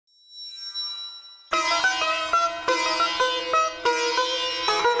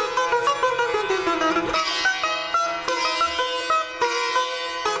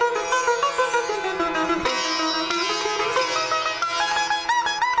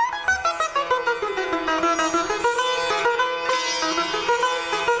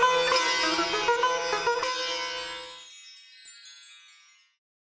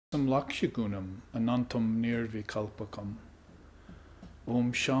lakshagunam anantam nirvikalpakam.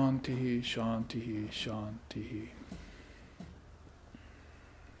 Om Shantihi, Shantihi, Shantihi.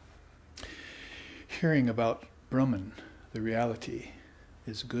 Hearing about Brahman, the reality,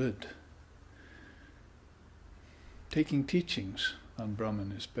 is good. Taking teachings on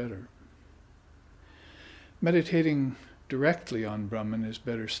Brahman is better. Meditating directly on Brahman is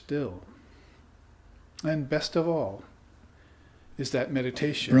better still. And best of all is that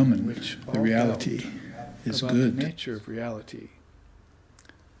meditation Brahman, in which the reality, is about good. The nature of reality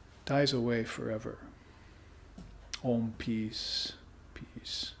dies away forever. Om, peace,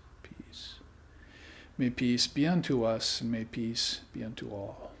 peace, peace. May peace be unto us, and may peace be unto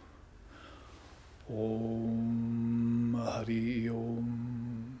all. Om Hari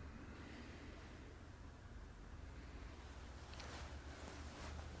Om.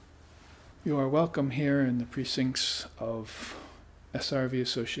 You are welcome here in the precincts of SRV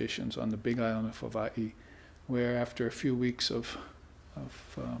associations on the Big Island of Hawaii, where after a few weeks of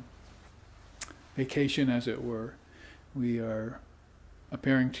vacation, as it were, we are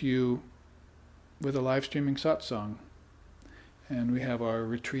appearing to you with a live streaming satsang. And we have our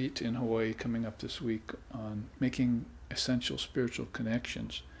retreat in Hawaii coming up this week on making essential spiritual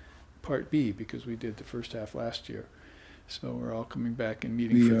connections, part B, because we did the first half last year. So we're all coming back and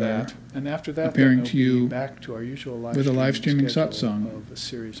meeting for that. And after that, appearing to you back to our usual with a live streaming satsang of a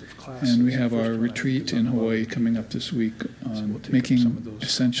series of classes. And we have our retreat in Hawaii coming up this week on making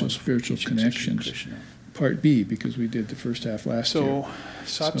essential spiritual connections, part B, because we did the first half last year.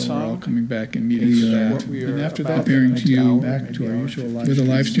 So we're all coming back and meeting for that. And after that, appearing to you back to our usual with a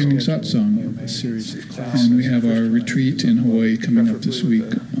live streaming satsang of a series of classes. And we have our retreat in Hawaii coming up this week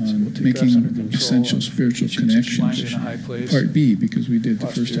on making essential spiritual connections, part B, because we did the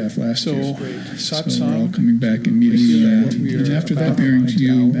first half last year. So we're all coming back and meeting for that. And after that, appearing to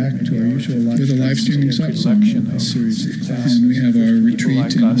you back to our usual with a live streaming satsang of a series of classes. And we have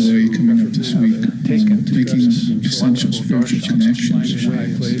our retreat in Hawaii coming up this week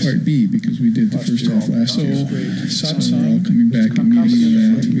on making essential spiritual connections, part B, because we did the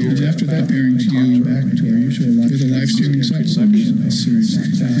first half last year. So we're all coming back and meeting for that. And after that, appearing to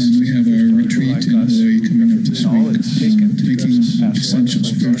you back to our usual with a live streaming satsang of a series of classes. And we have our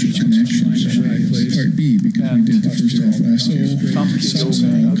retreat in Hawaii coming up this week on making essential spiritual connections, part B, because we did the first half last year. So we're all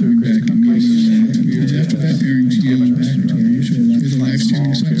coming back and meeting for that. And after that, appearing to you back to our usual with a live streaming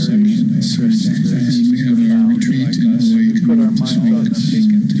satsang of a series of classes. And we have our retreat in Hawaii coming up this week on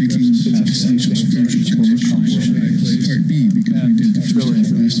making essential spiritual connections, part B, because we did the first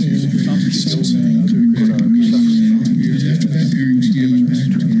half last year. So we're all coming back and meeting for that. And after that, appearing to you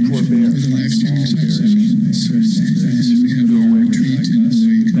back to our usual with a live streaming satsang of a series of classes. And we have our retreat in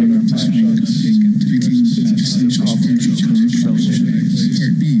Hawaii coming up this week on making essential spiritual connections,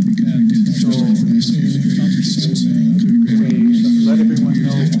 part B, because we did the first half last year. So we're all coming back and meeting for that. Let everyone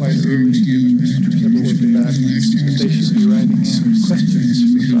know quite early that they should be writing in questions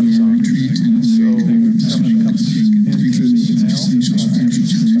for satsang. So when someone comes in through the email,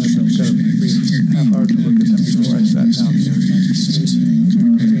 I've got a brief half hour to look at them before I sat down here.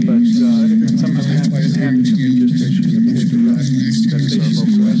 But some of them have hand to me just as you have to write. That is our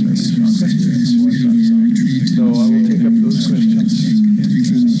local questions for satsang. So I will take up those questions in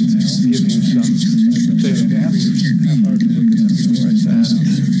through the email, give you some basic answers. Half hour to look at them before I sat down.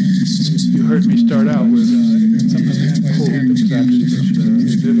 You heard me start out with some of them quote the passage of the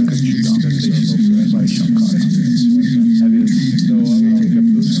Vivekananda by Shankara. That is, so I will take up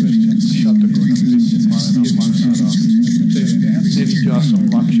those questions. Shatagunam Vidyam Mananam Mananadam Nidhi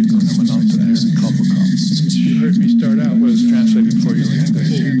Jasam Lakshagunam Anantam Nirvikalpakam. You heard me start out was translated for you in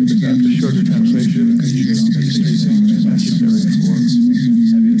English. That's a shorter translation because you get these things necessary for.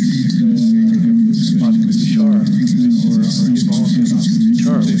 That is, so I will take up those Atmavichara or Evolving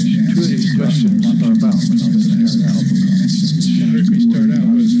Vichara, which two of these questions are about. You heard me start out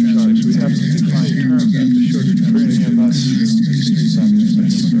was translated. We have to define terms that's a shorter term for any of us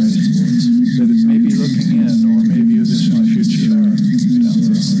that it may be looking in or may view this in the future down the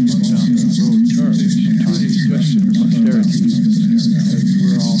road. Charlie, two of these questions, austerity, as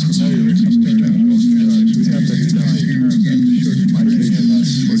we're all familiar with some of these terms. We have to define terms that's a shorter term for any of us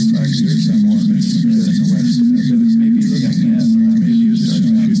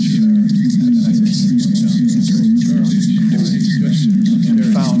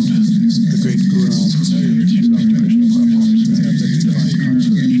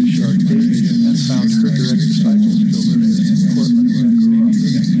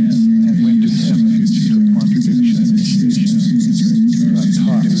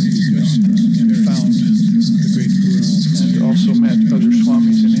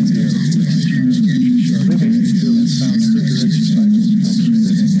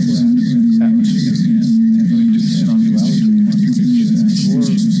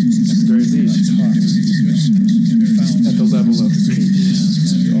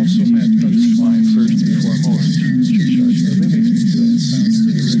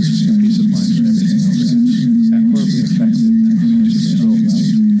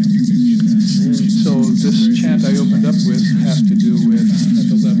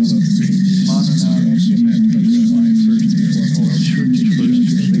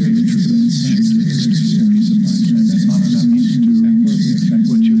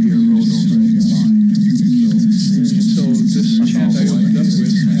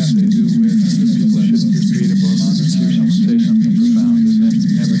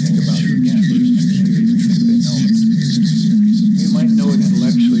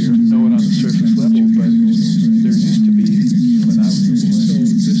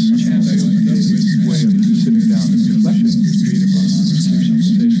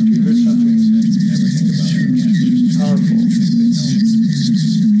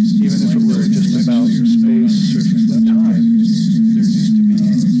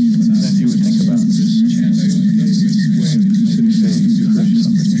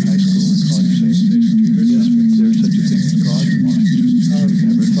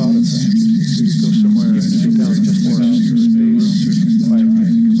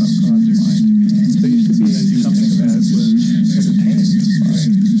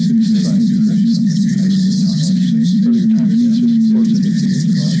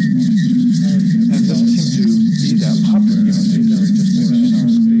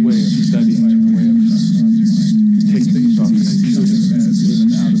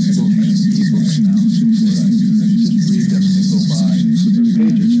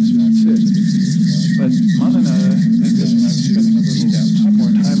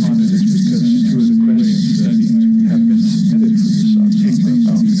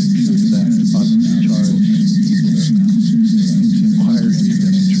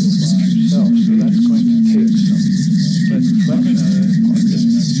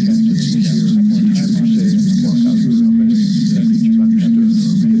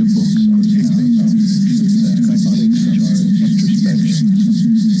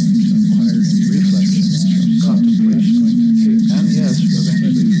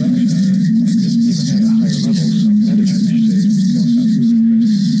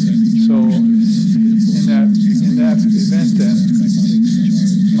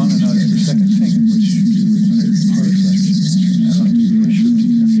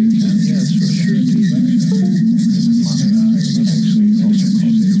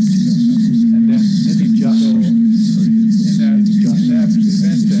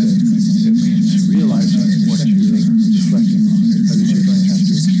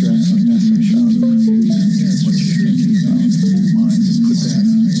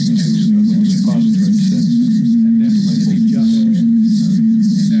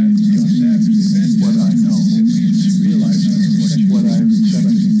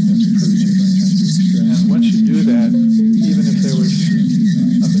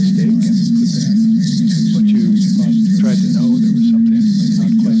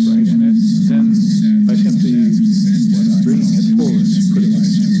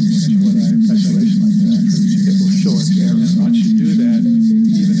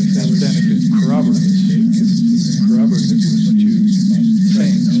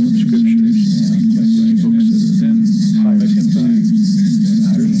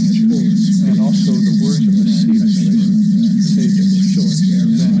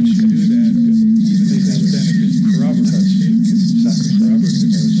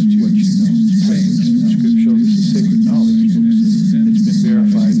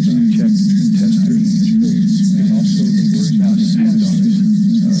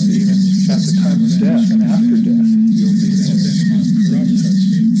the time of death and after death, you'll be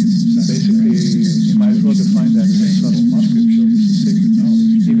basically, you might as well define that as a subtle muscle. This is sacred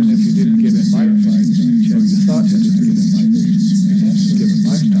knowledge. Even if you didn't get enlightened, or you thought you didn't get enlightened, given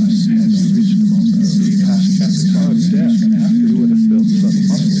lifetime, and you reached the moment of passing at the time of death and after, you would have built subtle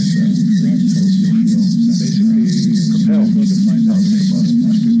muscles that you'll feel basically propelled out of the subtle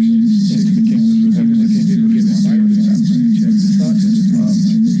muscles into the kingdoms of heaven. If you didn't get enlightened,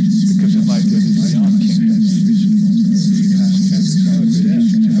 because enlightenment is beyond kingdoms. You reach the moment of passing at the time of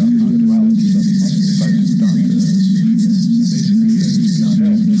death. It's about non-duality. Like Vedanta, basically it's beyond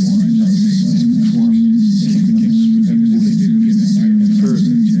heaven form. Form the kingdoms of heaven. And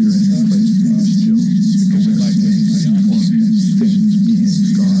further, you're in a place where you're still, because enlightenment is beyond form. Things,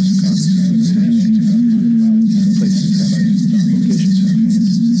 beings, gods, goddesses, places have names, locations have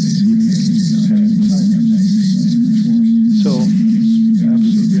names, even the kingdoms of heaven. So,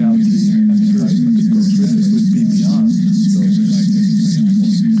 absolute reality and the enlightenment that goes with it would be beyond those.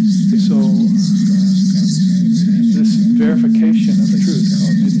 So, this verification of truth,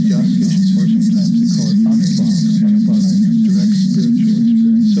 called mitigation, or sometimes they call it anubhav, direct spiritual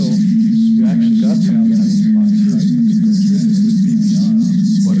experience. So, you actually got something out of your life, enlightenment that goes with it would be beyond.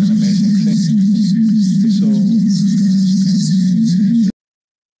 What an amazing thing. So,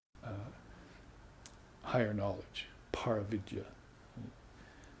 higher knowledge, paravidya.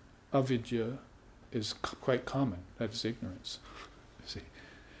 Avidya is quite common, that is ignorance. See,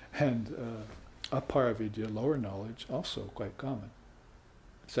 and aparavidya, lower knowledge, also quite common.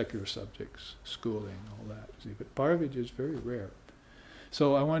 Secular subjects, schooling, all that. See, but paravidya is very rare.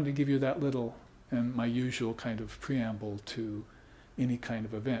 So I wanted to give you that little, and my usual kind of preamble to any kind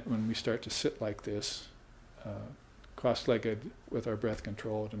of event. When we start to sit like this, cross-legged with our breath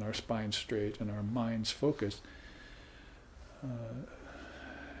controlled and our spine straight and our minds focused,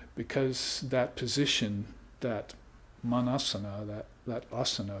 because that position, that manasana, that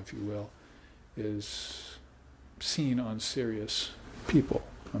asana, if you will, is seen on serious people,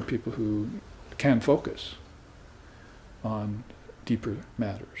 on people who can focus on deeper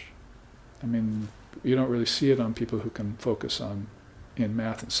matters. I mean, you don't really see it on people who can focus on in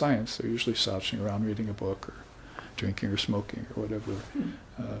math and science. They're usually slouching around reading a book or drinking or smoking or whatever,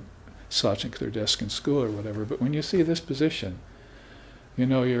 slouching at their desk in school or whatever. But when you see this position, you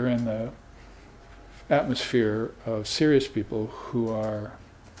know you're in the atmosphere of serious people who are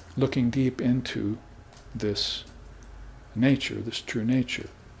looking deep into this nature, this true nature.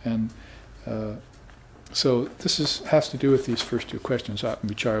 And so this has to do with these first two questions,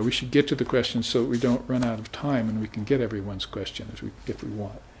 Atma-vichara. We should get to the questions so we don't run out of time and we can get everyone's question if we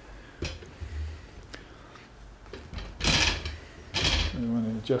want. I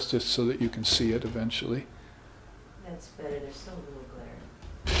want to adjust this so that you can see it eventually. That's better. There's so little glare.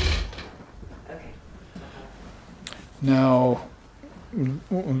 Okay. Now,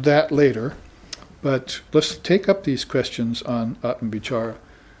 that later, but let's take up these questions on Atma-vichara.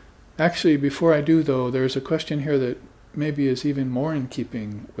 Actually, before I do, though, there's a question here that maybe is even more in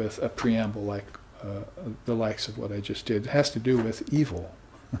keeping with a preamble like the likes of what I just did. It has to do with evil.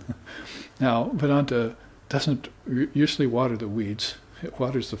 Now, Vedanta doesn't usually water the weeds. It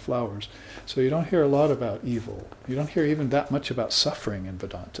waters the flowers. So you don't hear a lot about evil. You don't hear even that much about suffering in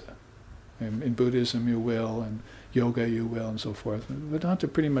Vedanta. In Buddhism you will, and yoga you will, and so forth. Vedanta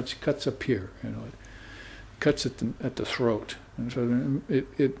pretty much cuts up here, it cuts at the throat. And so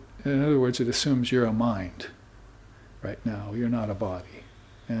it in other words, it assumes you're a mind right now. You're not a body.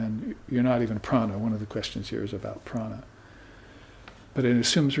 And you're not even prana. One of the questions here is about prana. But it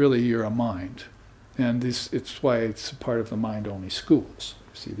assumes really you're a mind. And it's why it's a part of the mind-only schools.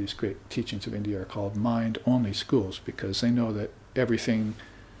 You see, these great teachings of India are called mind-only schools because they know that everything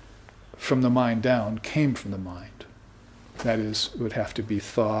from the mind down came from the mind. That is, it would have to be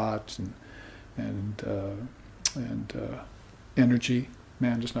thought and energy.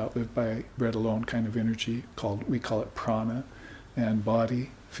 Man does not live by bread alone kind of energy, we call it prana, and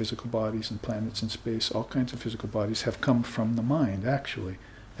body, physical bodies and planets in space, all kinds of physical bodies have come from the mind, actually,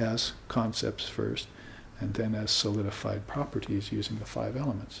 as concepts first, and then as solidified properties using the 5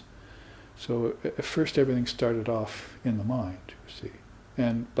 elements. So at first everything started off in the mind, you see.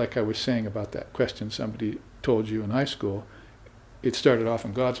 And like I was saying about that question somebody told you in high school, it started off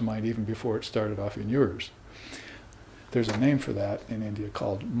in God's mind even before it started off in yours. There's a name for that in India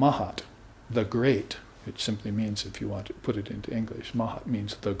called Mahat, the great. It simply means, if you want to put it into English, Mahat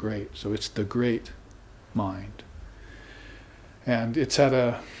means the great. So it's the great mind. And it's at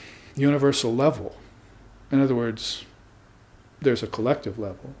a universal level. In other words, there's a collective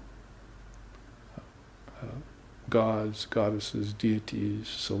level. gods, goddesses, deities,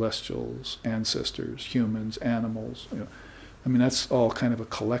 celestials, ancestors, humans, animals. I mean, that's all kind of a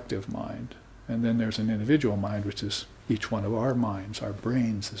collective mind. And then there's an individual mind, which is each one of our minds, our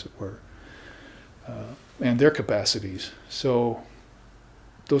brains, as it were, and their capacities. So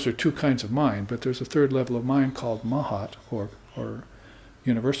those are two kinds of mind, but there's a third level of mind called Mahat, or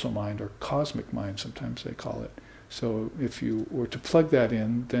universal mind, or cosmic mind, sometimes they call it. So if you were to plug that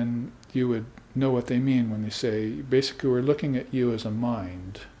in, then you would know what they mean when they say, basically we're looking at you as a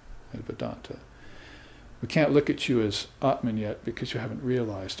mind at Vedanta. We can't look at you as Atman yet because you haven't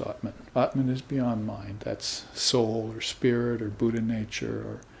realized Atman. Atman is beyond mind. That's soul or spirit or Buddha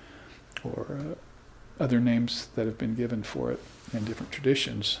nature or other names that have been given for it in different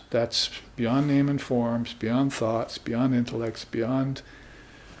traditions. That's beyond name and forms, beyond thoughts, beyond intellects, beyond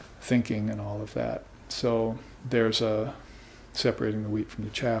thinking and all of that. So there's a separating the wheat from the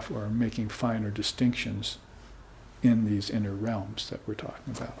chaff, or making finer distinctions in these inner realms that we're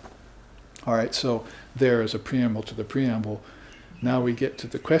talking about. All right, so there is a preamble to the preamble. Now we get to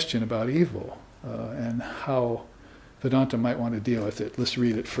the question about evil and how Vedanta might want to deal with it. Let's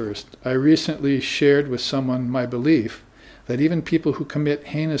read it first. I recently shared with someone my belief that even people who commit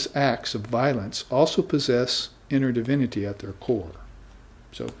heinous acts of violence also possess inner divinity at their core.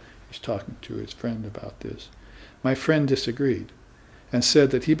 So he's talking to his friend about this. My friend disagreed and said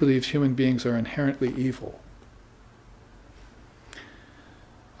that he believes human beings are inherently evil.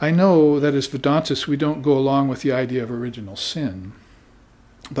 I know that as Vedantists we don't go along with the idea of original sin,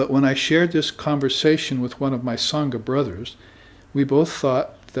 but when I shared this conversation with one of my Sangha brothers, we both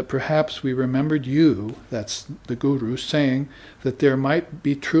thought that perhaps we remembered you, that's the Guru, saying that there might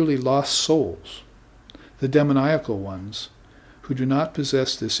be truly lost souls, the demoniacal ones, who do not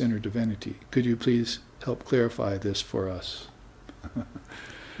possess this inner divinity. Could you please help clarify this for us?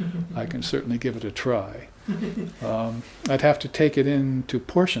 I can certainly give it a try. I'd have to take it into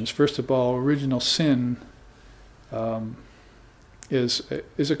portions. First of all, original sin is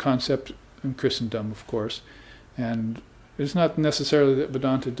a concept in Christendom, of course, and it's not necessarily that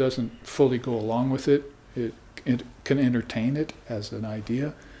Vedanta doesn't fully go along with it. It can entertain it as an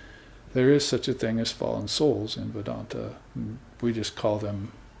idea. There is such a thing as fallen souls in Vedanta. We just call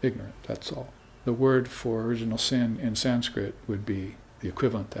them ignorant, that's all. The word for original sin in Sanskrit would be, the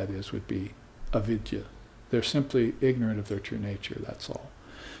equivalent that is, would be avidya. They're simply ignorant of their true nature, that's all.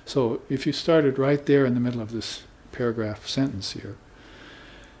 So if you started right there in the middle of this paragraph sentence here,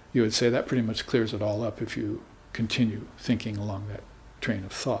 you would say that pretty much clears it all up if you continue thinking along that train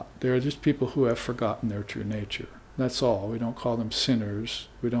of thought. There are just people who have forgotten their true nature. That's all. We don't call them sinners.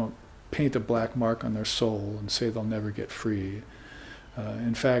 We don't paint a black mark on their soul and say they'll never get free.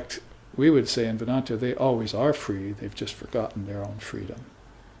 In fact, we would say in Vedanta they always are free. They've just forgotten their own freedom.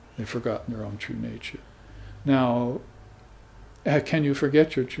 They've forgotten their own true nature. Now, can you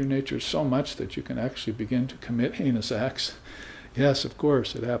forget your true nature so much that you can actually begin to commit heinous acts? Yes, of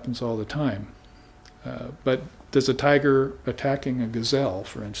course, it happens all the time. But does a tiger attacking a gazelle,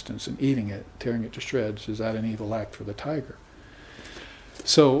 for instance, and eating it, tearing it to shreds, is that an evil act for the tiger?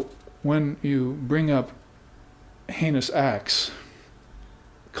 So when you bring up heinous acts,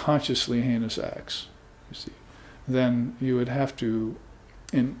 consciously heinous acts, you see, then you would have to,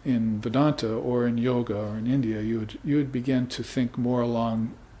 in Vedanta or in yoga or in India, you would begin to think more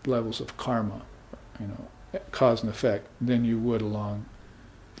along levels of karma, cause and effect, than you would along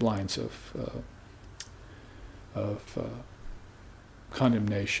lines of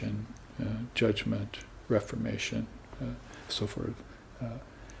condemnation, judgment, reformation, so forth,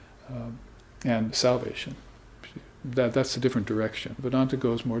 and salvation. That's a different direction. Vedanta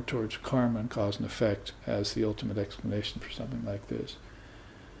goes more towards karma and cause and effect as the ultimate explanation for something like this.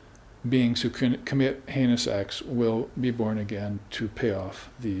 Beings who commit heinous acts will be born again to pay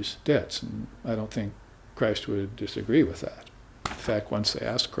off these debts. And I don't think Christ would disagree with that. In fact, once they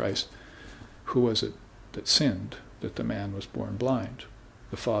asked Christ, who was it that sinned that the man was born blind?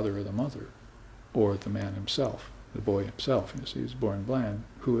 The father or the mother? Or the man himself, the boy himself? You see, he was born blind.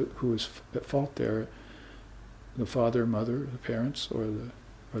 Who was at fault there? The father, mother, the parents, or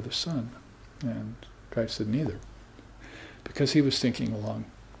the son? And Christ said neither, because he was thinking along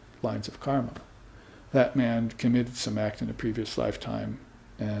lines of karma. That man committed some act in a previous lifetime,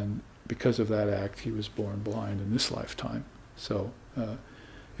 and because of that act he was born blind in this lifetime. So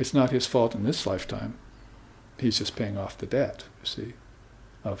it's not his fault in this lifetime. He's just paying off the debt, you see,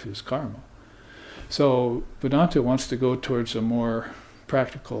 of his karma. So Vedanta wants to go towards a more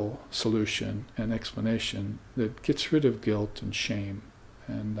practical solution and explanation that gets rid of guilt and shame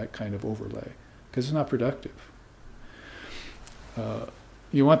and that kind of overlay, because it's not productive.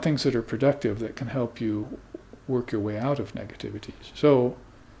 You want things that are productive, that can help you work your way out of negativities. So,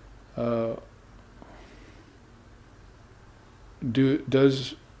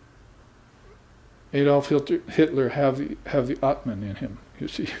 does Adolf Hitler have the Atman in him? You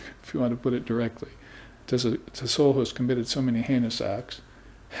see, if you want to put it directly, does a soul who has committed so many heinous acts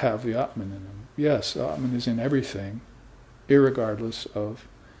have the Atman in him? Yes, the Atman is in everything, irregardless of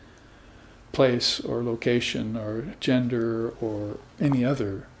place or location or gender or any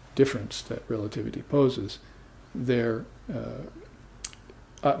other difference that relativity poses. Their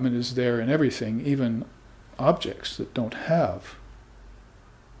Atman is there in everything, even objects that don't have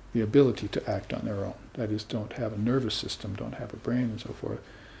the ability to act on their own, that is, don't have a nervous system, don't have a brain and so forth.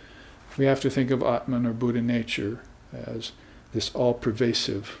 We have to think of Atman or Buddha nature as this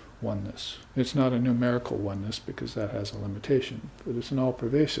all-pervasive oneness. It's not a numerical oneness because that has a limitation, but it's an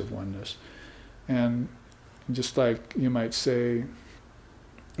all-pervasive oneness. And just like you might say,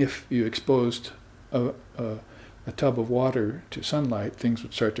 if you exposed a tub of water to sunlight, things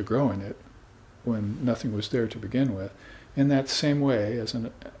would start to grow in it when nothing was there to begin with. In that same way, as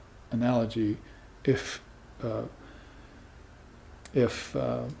an analogy, if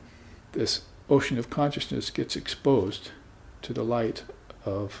this ocean of consciousness gets exposed to the light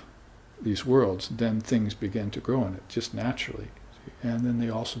of these worlds, then things begin to grow in it, just naturally. And then they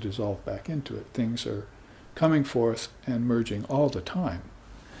also dissolve back into it. Things are coming forth and merging all the time.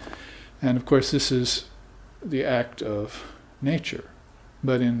 And of course, this is the act of nature.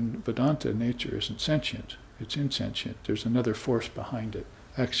 But in Vedanta, nature isn't sentient. It's insentient. There's another force behind it.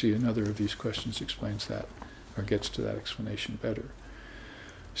 Actually, another of these questions explains that, or gets to that explanation better.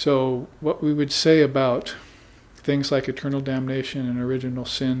 So what we would say about things like eternal damnation and original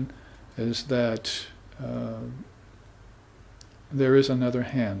sin is that there is another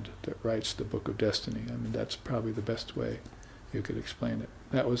hand that writes the book of destiny. I mean, that's probably the best way you could explain it.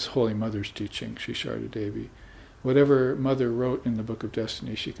 That was Holy Mother's teaching, Sri Sharda Devi. Whatever Mother wrote in the book of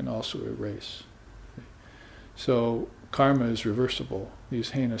destiny, she can also erase. So karma is reversible.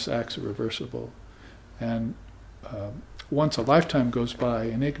 These heinous acts are reversible. And once a lifetime goes by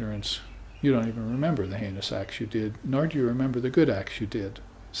in ignorance, you don't even remember the heinous acts you did, nor do you remember the good acts you did.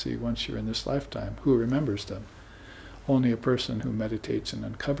 See, once you're in this lifetime, who remembers them? Only a person who meditates and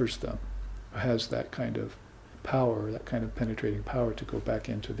uncovers them, who has that kind of power, that kind of penetrating power to go back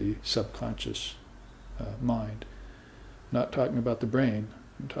into the subconscious mind. Not talking about the brain,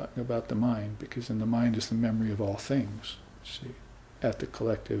 I'm talking about the mind, because in the mind is the memory of all things. See, at the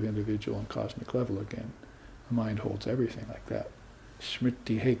collective, individual, and cosmic level again, the mind holds everything like that.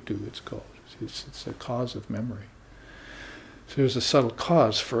 Smriti Hetu, it's called. It's a cause of memory. So there's a subtle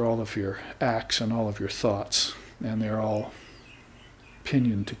cause for all of your acts and all of your thoughts, and they're all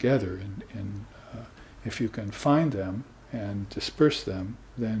pinioned together. And if you can find them and disperse them,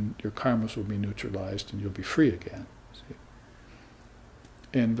 then your karmas will be neutralized and you'll be free again. See?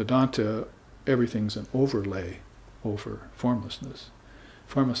 In Vedanta, everything's an overlay over formlessness.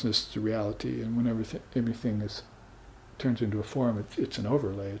 Formlessness is the reality, and whenever everything turns into a form, it's an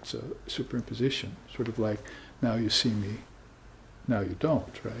overlay, it's a superimposition, sort of like, now you see me, now you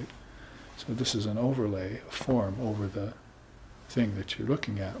don't, right? So this is an overlay, a form over the thing that you're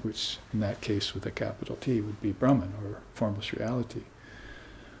looking at, which in that case with a capital T would be Brahman, or formless reality.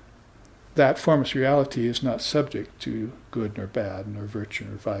 That formless reality is not subject to good nor bad, nor virtue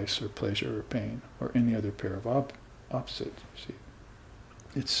nor vice, or pleasure or pain, or any other pair of opposites. See,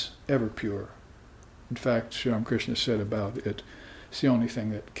 it's ever pure. In fact, Sri Ramakrishna said about it, it's the only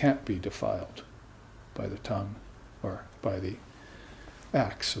thing that can't be defiled by the tongue or by the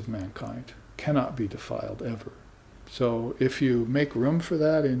acts of mankind. Cannot be defiled ever. So if you make room for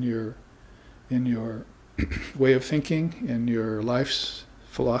that in your way of thinking, in your life's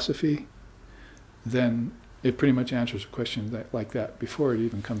philosophy, then it pretty much answers a question like that before it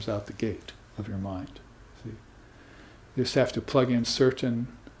even comes out the gate of your mind. See? You just have to plug in certain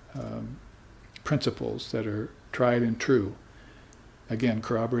principles that are tried and true, again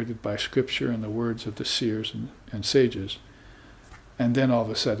corroborated by scripture and the words of the seers and sages, and then all of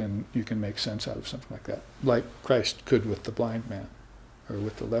a sudden you can make sense out of something like that, like Christ could with the blind man, or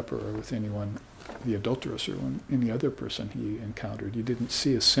with the leper, or with anyone, the adulteress, or any other person he encountered. He didn't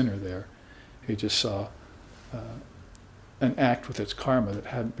see a sinner there. He just saw an act with its karma that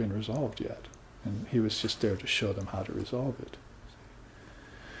hadn't been resolved yet. And he was just there to show them how to resolve it.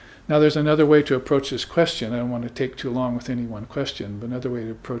 Now there's another way to approach this question. I don't want to take too long with any one question, but another way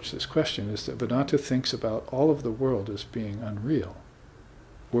to approach this question is that Vedanta thinks about all of the world as being unreal.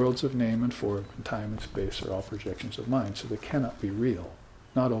 Worlds of name and form and time and space are all projections of mind, so they cannot be real,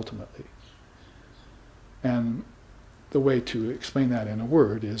 not ultimately. And the way to explain that in a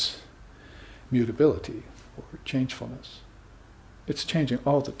word is mutability. or changefulness. It's changing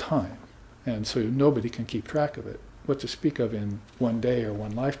all the time, and so nobody can keep track of it. What to speak of in one day or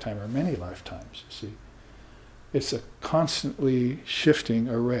one lifetime or many lifetimes, you see. It's a constantly shifting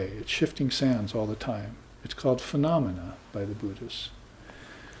array. It's shifting sands all the time. It's called phenomena by the Buddhists.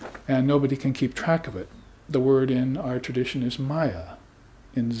 And nobody can keep track of it. The word in our tradition is Maya.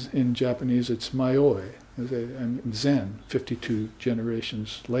 In Japanese it's Mayoi. And Zen, 52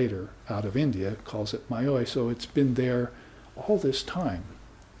 generations later, out of India, calls it Mayoi. So it's been there all this time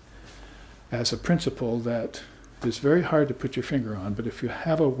as a principle that is very hard to put your finger on, but if you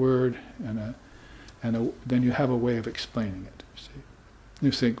have a word then you have a way of explaining it. You see,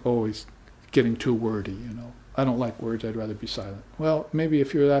 you think, oh, he's getting too wordy. I don't like words. I'd rather be silent. Well, maybe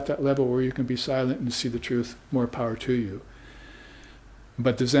if you're at that level where you can be silent and see the truth, more power to you.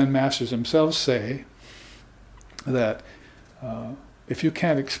 But the Zen masters themselves say that if you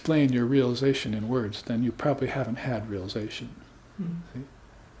can't explain your realization in words, then you probably haven't had realization. See?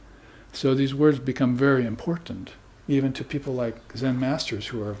 So these words become very important, even to people like Zen masters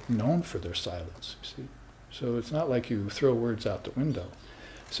who are known for their silence, you see. So it's not like you throw words out the window.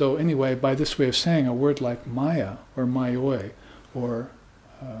 So anyway, by this way of saying, a word like Maya or Mayoi, or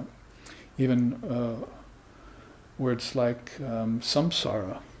even words like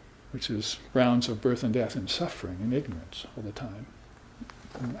samsara, which is rounds of birth and death and suffering and ignorance all the time,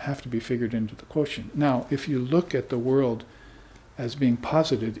 have to be figured into the quotient. Now, if you look at the world as being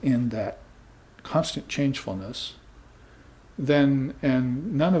posited in that constant changefulness, then,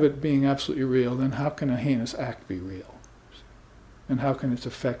 and none of it being absolutely real, then how can a heinous act be real? And how can its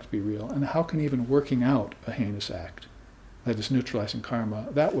effect be real? And how can even working out a heinous act, that is neutralizing karma,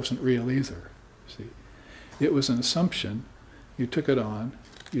 that wasn't real either, see? It was an assumption, you took it on,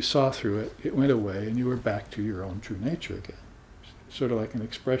 you saw through it, it went away, and you were back to your own true nature again. Sort of like an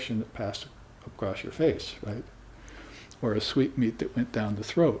expression that passed across your face, right? Or a sweetmeat that went down the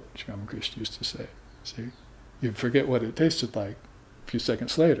throat, Sri Ramakrishna used to say. See? You forget what it tasted like a few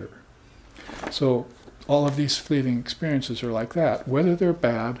seconds later. So all of these fleeting experiences are like that, whether they're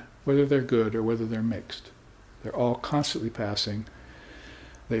bad, whether they're good, or whether they're mixed. They're all constantly passing.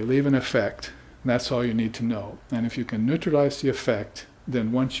 They leave an effect, and that's all you need to know. And if you can neutralize the effect,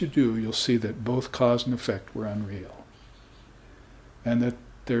 then once you do, you'll see that both cause and effect were unreal. And that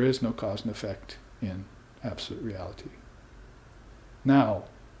there is no cause and effect in absolute reality. Now,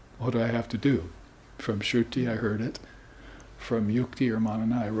 what do I have to do? From Shruti, I heard it. From Yukti or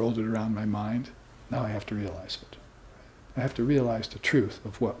Manana, I rolled it around my mind. Now I have to realize it. I have to realize the truth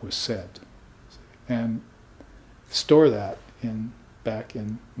of what was said. And store that back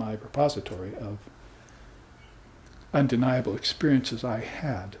in my repository of undeniable experiences I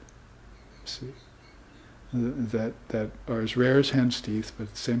had. See? That are as rare as hen's teeth, but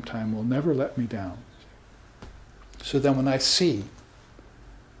at the same time will never let me down. So then when I see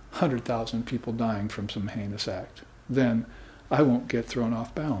 100,000 people dying from some heinous act, then I won't get thrown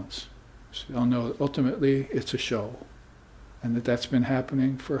off balance. So I'll know that ultimately it's a show, and that's been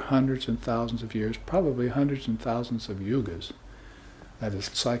happening for hundreds and thousands of years, probably hundreds and thousands of yugas, that is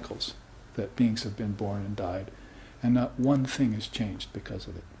cycles, that beings have been born and died, and not one thing has changed because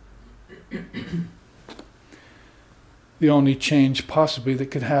of it. The only change possibly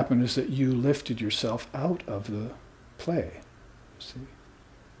that could happen is that you lifted yourself out of the play, see,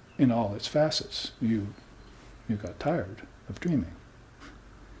 in all its facets. You got tired of dreaming.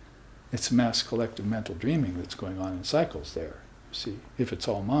 It's mass collective mental dreaming that's going on in cycles there, see, if it's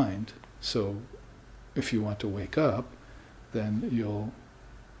all mind. So if you want to wake up, then you'll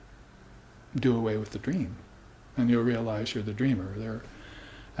do away with the dream, and you'll realize you're the dreamer. There are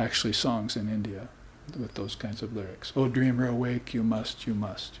actually songs in India with those kinds of lyrics. Oh, dreamer, awake, you must, you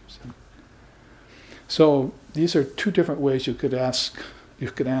must. You see? So these are two different ways you could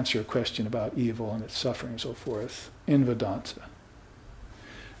answer a question about evil and its suffering and so forth in Vedanta.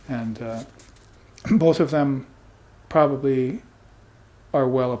 And both of them probably are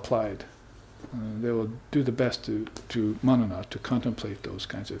well applied. They will do the best to manana, to contemplate those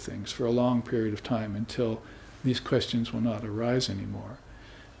kinds of things for a long period of time until these questions will not arise anymore.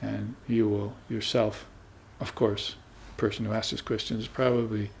 And you will yourself, of course, the person who asks this question is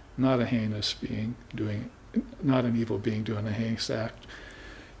probably not a heinous being not an evil being doing a heinous act,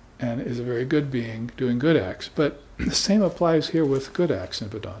 and is a very good being doing good acts. But the same applies here with good acts in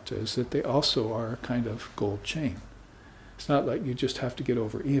Vedanta, is that they also are a kind of gold chain. It's not like you just have to get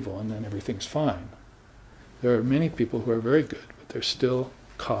over evil and then everything's fine. There are many people who are very good, but they're still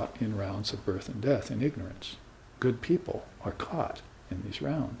caught in rounds of birth and death in ignorance. Good people are caught in these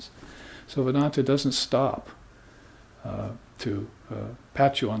rounds. So Vedanta doesn't stop to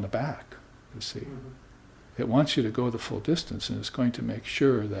pat you on the back, you see. It wants you to go the full distance, and it's going to make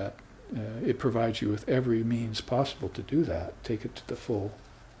sure that it provides you with every means possible to do that. Take it to the full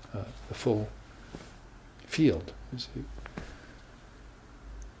field. You see.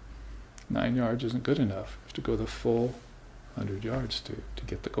 9 yards isn't good enough. You have to go the full 100 yards to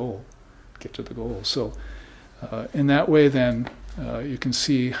get the goal, get to the goal. So in that way then, you can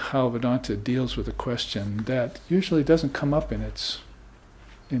see how Vedanta deals with a question that usually doesn't come up in its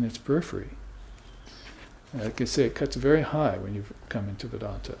periphery. Like I say, it cuts very high when you come into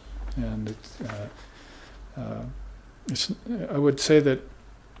Vedanta. And I would say that,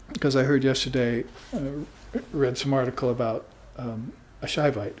 because I heard yesterday, read some article about a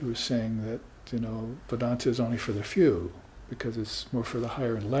Shaivite who was saying that, Vedanta is only for the few, because it's more for the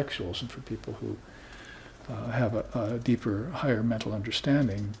higher intellectuals and for people who have a deeper, higher mental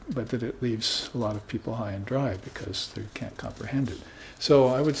understanding, but that it leaves a lot of people high and dry because they can't comprehend it. So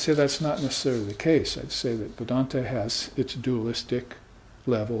I would say that's not necessarily the case. I'd say that Vedanta has its dualistic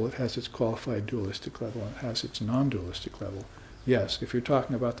level, it has its qualified dualistic level, and it has its non-dualistic level. Yes, if you're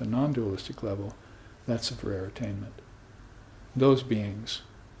talking about the non-dualistic level, that's of rare attainment. Those beings,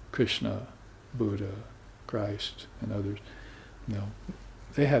 Krishna, Buddha, Christ, and others,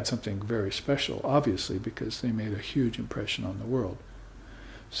 they had something very special, obviously, because they made a huge impression on the world.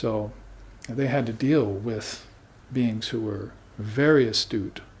 So they had to deal with beings who were very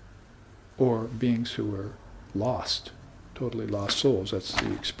astute, or beings who were lost, totally lost souls. That's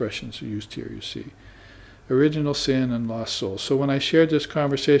the expressions used here, you see. Original sin and lost souls. So when I shared this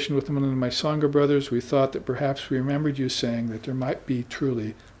conversation with one of my Sangha brothers, we thought that perhaps we remembered you saying that there might be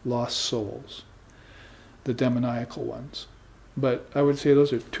truly lost souls, the demoniacal ones. But I would say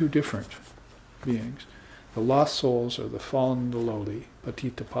those are two different beings. The lost souls are the fallen, the lowly,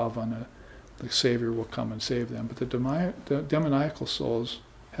 patita pavana. The Savior will come and save them. But the demoniacal souls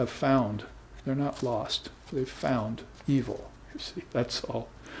have found, they're not lost, they've found evil, you see, that's all.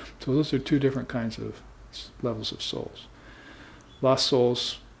 So those are two different kinds of levels of souls. Lost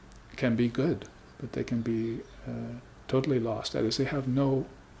souls can be good, but they can be totally lost. That is, they have no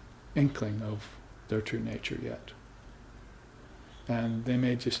inkling of their true nature yet. And they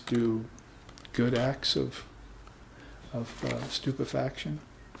may just do good acts of stupefaction,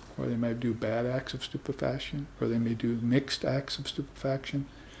 or they may do bad acts of stupefaction, or they may do mixed acts of stupefaction,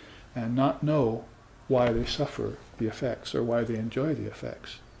 and not know why they suffer the effects or why they enjoy the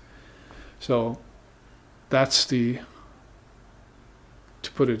effects. So that's to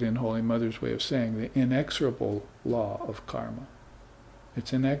put it in Holy Mother's way of saying, the inexorable law of karma.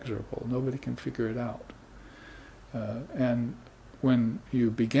 It's inexorable. Nobody can figure it out. And when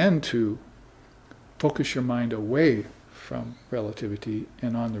you begin to focus your mind away from relativity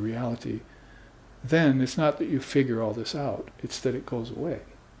and on the reality, then it's not that you figure all this out, it's that it goes away.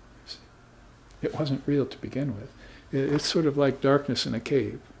 It wasn't real to begin with. It's sort of like darkness in a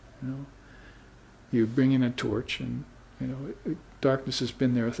cave. You bring in a torch, and darkness has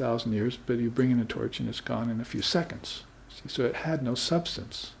been there 1,000 years, but you bring in a torch and it's gone in a few seconds. See? So it had no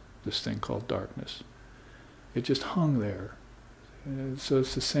substance, this thing called darkness. It just hung there. So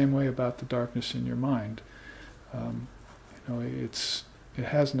it's the same way about the darkness in your mind. It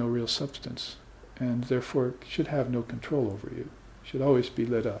has no real substance, and therefore it should have no control over you. It should always be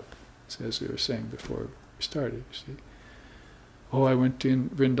lit up, as we were saying before we started, you see. Oh, I went to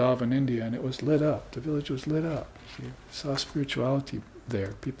Vrindavan, India, and it was lit up. The village was lit up. See? I saw spirituality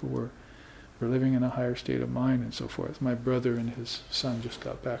there. People were living in a higher state of mind and so forth. My brother and his son just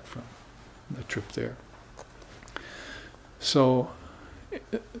got back from the trip there. So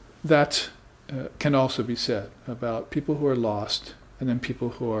that can also be said about people who are lost and then people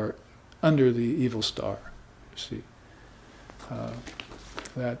who are under the evil star, you see.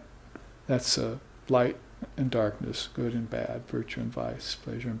 That's light and darkness, good and bad, virtue and vice,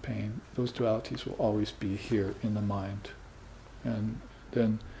 pleasure and pain. Those dualities will always be here in the mind. And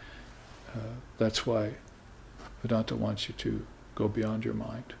then that's why Vedanta wants you to go beyond your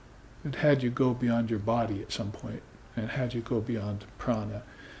mind. It had you go beyond your body at some point, and it had you go beyond prana,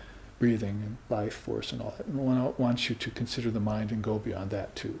 breathing and life force and all that. One wants you to consider the mind and go beyond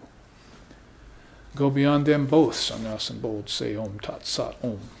that too. Go beyond them both, sannyas and bold, say Om Tat Sat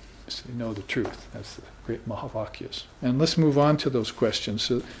Om. So you know the truth. That's the great Mahavakyas. And let's move on to those questions.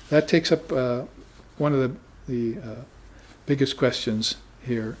 So that takes up one of the biggest questions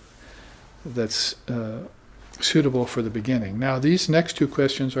here that's suitable for the beginning. Now, these next two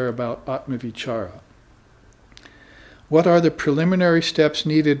questions are about Atmavichara. What are the preliminary steps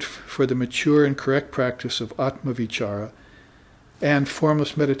needed for the mature and correct practice of Atmavichara and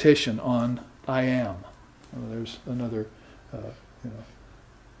formless meditation on I am? Well, there's another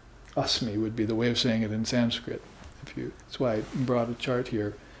Asmi would be the way of saying it in Sanskrit. That's why I brought a chart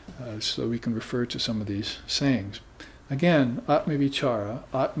here, so we can refer to some of these sayings. Again, Atma Vichara,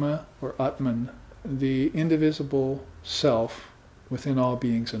 Atma or Atman, the indivisible self within all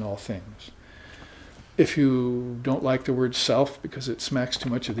beings and all things. If you don't like the word self because it smacks too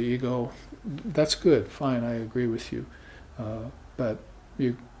much of the ego, that's good, fine, I agree with you. But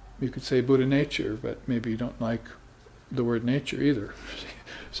you could say Buddha nature, but maybe you don't like the word nature either.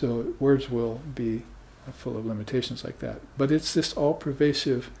 So words will be full of limitations like that. But it's this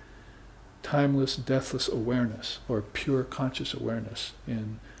all-pervasive, timeless, deathless awareness, or pure conscious awareness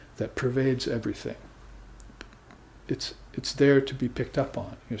that pervades everything. It's there to be picked up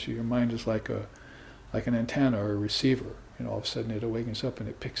on. So your mind is like an antenna or a receiver. All of a sudden it awakens up and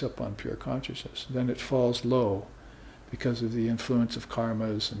it picks up on pure consciousness. Then it falls low because of the influence of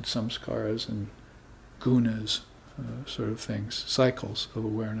karmas and samskaras and gunas, sort of things, cycles of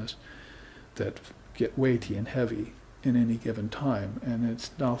awareness that get weighty and heavy in any given time, and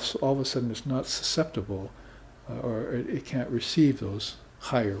it's now all of a sudden it's not susceptible, or it can't receive those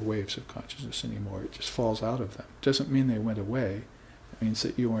higher waves of consciousness anymore. It just falls out of them. It doesn't mean they went away. It means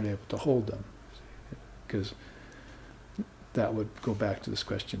that you weren't able to hold them, because that would go back to this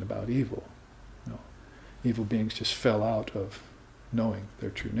question about evil. Evil beings just fell out of knowing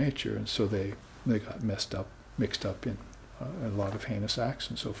their true nature, and so they got mixed up in a lot of heinous acts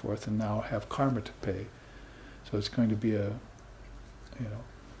and so forth, and now have karma to pay. So it's going to be a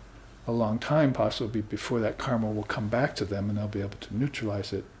long time possibly before that karma will come back to them and they'll be able to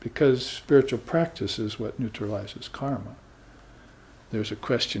neutralize it, because spiritual practice is what neutralizes karma. There's a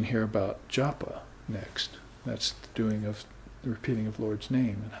question here about japa next. That's the repeating of Lord's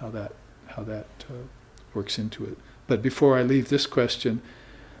name and how that works into it. But before I leave this question,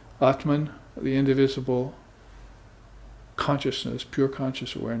 Atman, the indivisible consciousness, pure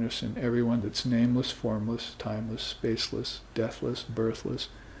conscious awareness in everyone that's nameless, formless, timeless, spaceless, deathless, birthless.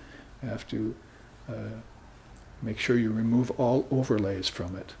 You have to make sure you remove all overlays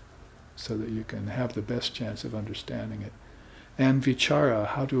from it so that you can have the best chance of understanding it. And vichara,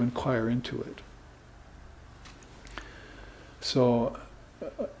 how to inquire into it. So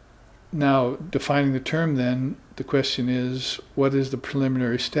now, defining the term then, the question is, what is the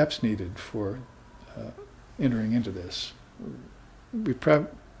preliminary steps needed for entering into this? We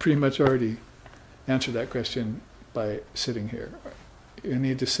pretty much already answered that question by sitting here. You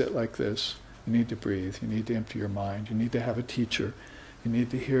need to sit like this. You need to breathe. You need to empty your mind. You need to have a teacher. You need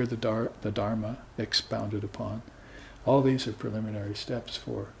to hear the Dharma expounded upon. All these are preliminary steps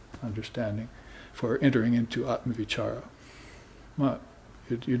for understanding, for entering into Atma Vichara.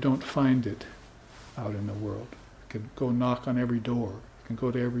 You don't find it out in the world. You can go knock on every door. You can go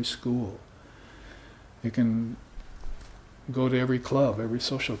to every school. You can go to every club, every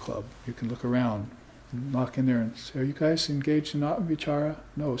social club. You can look around, knock in there and say, "Are you guys engaged in Atma Vichara?"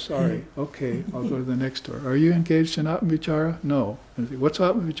 "No, sorry." "Okay, I'll go to the next door." "Are you engaged in Atma Vichara?" "No." "What's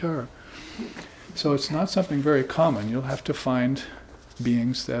Atma Vichara?" So it's not something very common. You'll have to find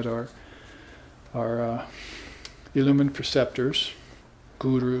beings that are illumined preceptors,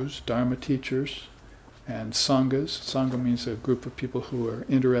 gurus, dharma teachers, and sanghas. Sangha means a group of people who are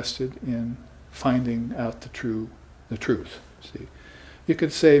interested in finding out the truth. See, you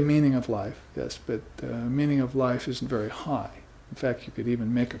could say meaning of life, yes, but meaning of life isn't very high. In fact, you could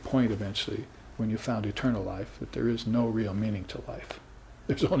even make a point eventually, when you found eternal life, that there is no real meaning to life.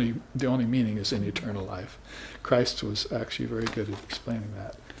 The only meaning is in eternal life. Christ was actually very good at explaining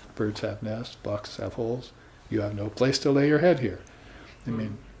that. Birds have nests, boxes have holes. You have no place to lay your head here. I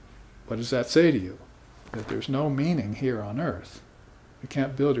mean, what does that say to you? That there's no meaning here on earth. You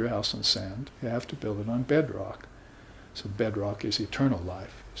can't build your house on sand. You have to build it on bedrock. So bedrock is eternal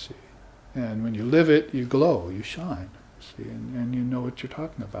life, you see. And when you live it, you glow, you shine, see, and you know what you're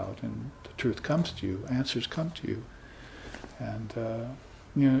talking about, and the truth comes to you, answers come to you. And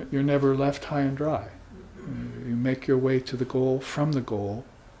you're never left high and dry. You make your way to the goal, from the goal,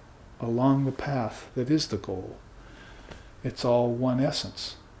 along the path that is the goal. It's all one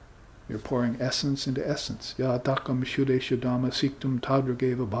essence. You're pouring essence into essence. Ya dakam shudesha dhamma siktum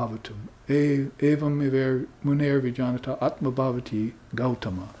tadrageva bhavatum. Evam iver muner vijanata atma bhavati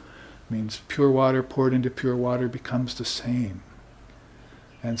gautama. Means pure water poured into pure water becomes the same.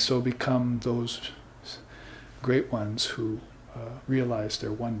 And so become those great ones who realize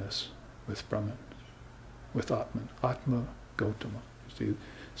their oneness with Brahman, with Atman. Atma Gautama. See?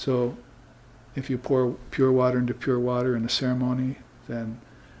 So if you pour pure water into pure water in a ceremony, then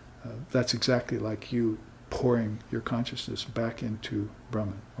that's exactly like you pouring your consciousness back into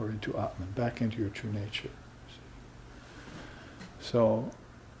Brahman, or into Atman, back into your true nature. So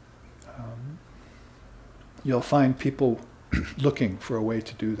you'll find people looking for a way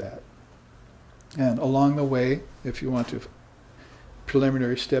to do that. And along the way, if you want to,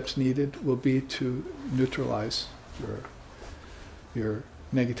 preliminary steps needed will be to neutralize your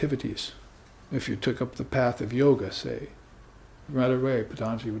negativities. If you took up the path of yoga, say, right away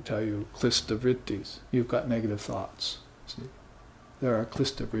Patanjali would tell you, klista vrittis, you've got negative thoughts. See? There are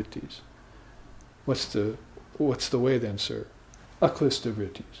klista vrittis. What's the way then, sir? Aklista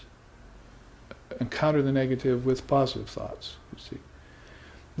vrittis. Encounter the negative with positive thoughts, you see.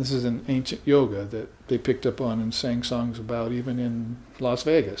 This is an ancient yoga that they picked up on and sang songs about even in Las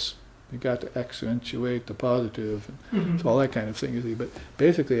Vegas. You got to accentuate the positive and so all that kind of thing, you see. But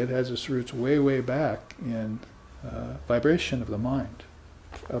basically it has its roots way, way back in vibration of the mind.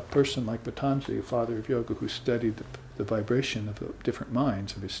 A person like Patanjali, a father of yoga, who studied the vibration of the different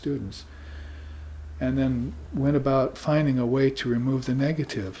minds of his students, and then went about finding a way to remove the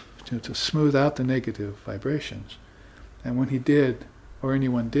negative, to smooth out the negative vibrations. And when he did, or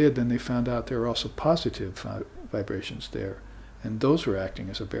anyone did, then they found out there were also positive vibrations there. And those were acting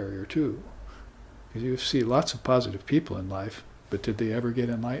as a barrier too. Because you see lots of positive people in life, but did they ever get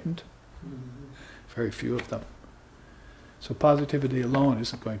enlightened? Very few of them. So positivity alone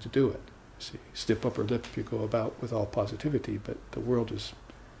isn't going to do it. See, stiff upper lip if you go about with all positivity, but the world is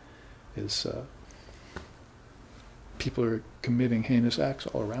people are committing heinous acts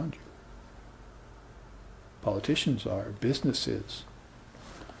all around you. Politicians are, business is.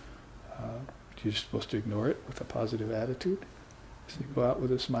 You're supposed to ignore it with a positive attitude. So you go out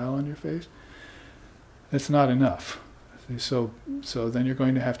with a smile on your face. It's not enough. So then you're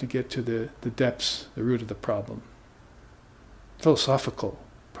going to have to get to the depths, the root of the problem. Philosophical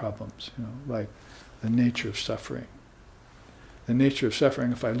problems, like the nature of suffering. The nature of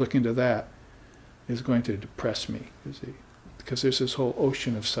suffering, if I look into that, is going to depress me, you see, because there's this whole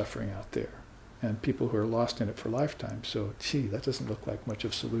ocean of suffering out there, and people who are lost in it for lifetime. So, that doesn't look like much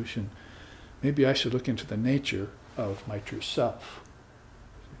of a solution. Maybe I should look into the nature of my true self.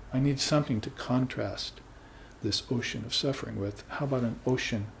 I need something to contrast this ocean of suffering with. How about an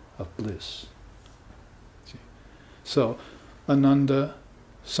ocean of bliss? See? So, Ananda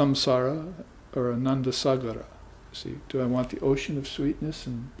Samsara or Ananda Sagara. See, do I want the ocean of sweetness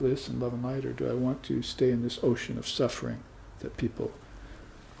and bliss and love and light, or do I want to stay in this ocean of suffering that people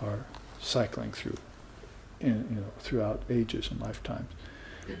are cycling through, throughout ages and lifetimes?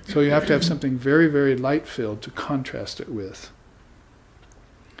 So you have to have something very, very light-filled to contrast it with.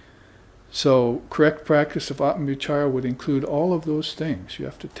 So correct practice of Atma-vichara would include all of those things. You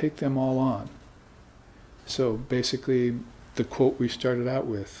have to take them all on. So basically, the quote we started out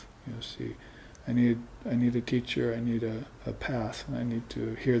with, I need a teacher, I need a path, and I need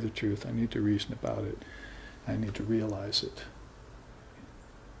to hear the truth, I need to reason about it, I need to realize it.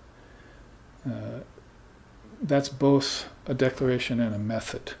 That's both a declaration and a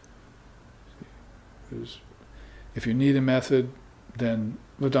method. If you need a method, then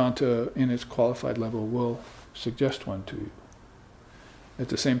Vedanta, in its qualified level, will suggest one to you. At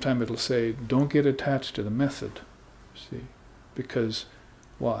the same time, it'll say, don't get attached to the method, see, because,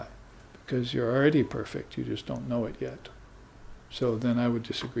 why? Because you're already perfect, you just don't know it yet. So then I would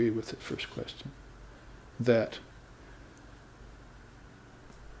disagree with the first question, that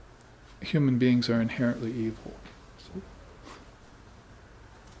human beings are inherently evil.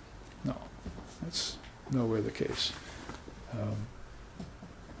 No, that's nowhere the case.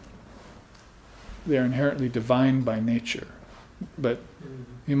 They are inherently divine by nature, but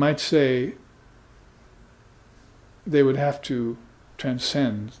you might say they would have to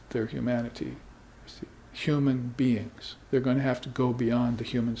transcend their humanity. See, human beings, they're going to have to go beyond the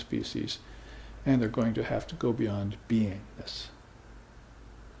human species, and they're going to have to go beyond beingness.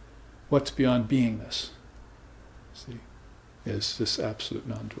 What's beyond beingness? See, is this absolute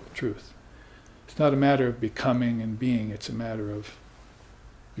non-dual truth. It's not a matter of becoming and being, it's a matter of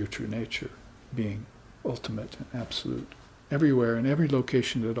your true nature, being ultimate and absolute, everywhere, in every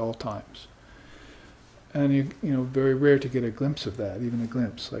location, at all times. And very rare to get a glimpse of that, even a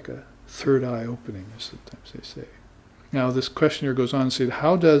glimpse, like a third eye opening, as sometimes they say. Now this questioner goes on and says,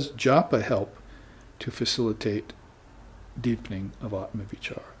 how does japa help to facilitate deepening of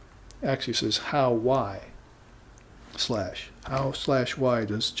Atma-vichara? Actually says, how, why, how/why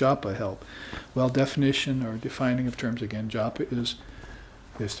does japa help? Well, definition or defining of terms again, japa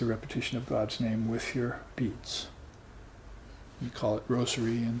is the repetition of God's name with your beads. You call it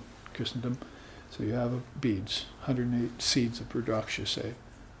rosary in Christendom. So you have beads, 108 seeds of Rudraksha, say,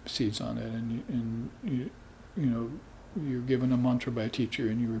 seeds on it, and you're given a mantra by a teacher,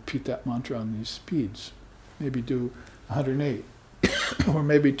 and you repeat that mantra on these beads. Maybe do 108 or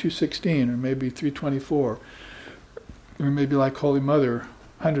maybe 216, or maybe 324, or maybe like Holy Mother,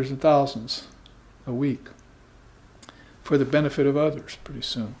 hundreds of thousands a week for the benefit of others pretty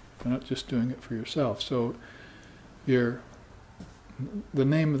soon. You're not just doing it for yourself. So the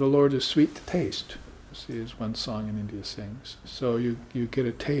name of the Lord is sweet to taste, see, as one song in India sings. So you get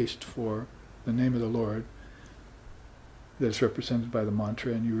a taste for the name of the Lord that's represented by the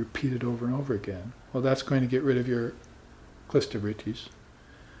mantra, and you repeat it over and over again. Well, that's going to get rid of your klistavrittis,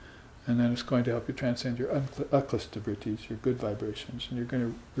 and then it's going to help you transcend your aklistavrittis, your good vibrations, and you're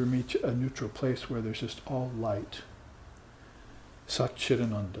going to reach a neutral place where there's just all light.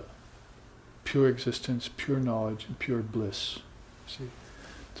 Satchidananda, pure existence, pure knowledge, and pure bliss. See,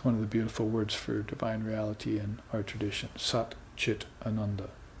 it's one of the beautiful words for divine reality in our tradition. Sat Chit Ananda,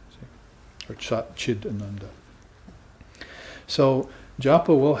 or Sat Chid Ananda. So japa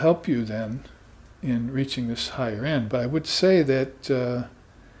will help you then in reaching this higher end. But I would say that the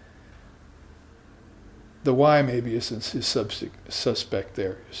why maybe is suspect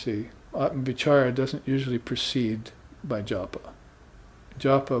there. You see, Atma-vichara doesn't usually proceed by japa.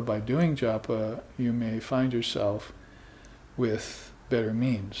 Japa, by doing japa, you may find yourself with better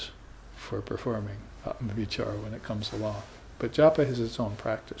means for performing Atma-vichara when it comes along. But japa has its own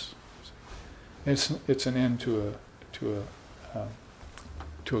practice. It's an end to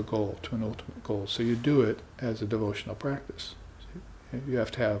a goal, to an ultimate goal. So you do it as a devotional practice. You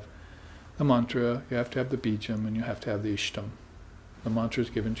have to have the mantra, you have to have the bijam, and you have to have the ishtam. The mantra is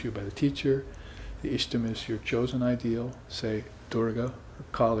given to you by the teacher. The ishtam is your chosen ideal, say Durga, or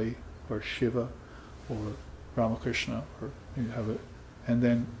Kali, or Shiva, or Ramakrishna, or you have it, and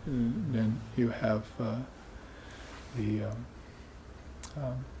then you have the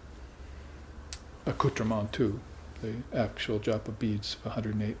akutraman too, the actual japa beads,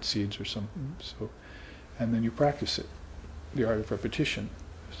 108 seeds or something. So, and then you practice it, the art of repetition.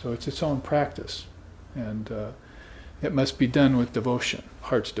 So it's its own practice, and it must be done with devotion,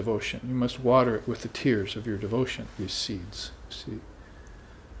 heart's devotion. You must water it with the tears of your devotion, these seeds. See.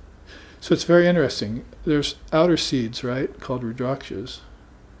 So it's very interesting. There's outer seeds, right, called rudrakshas,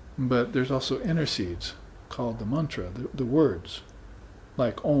 but there's also inner seeds called the mantra, the words,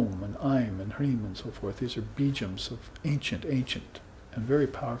 like Om and Aim and Hrim and so forth. These are bijams of ancient, and very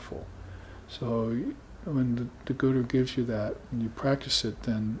powerful. So when the Guru gives you that and you practice it,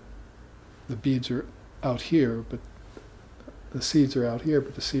 then the beads are out here, but the seeds are out here,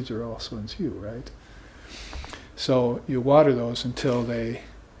 but the seeds are also in you, right? So you water those until they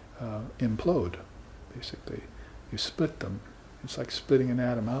implode, basically. You split them. It's like splitting an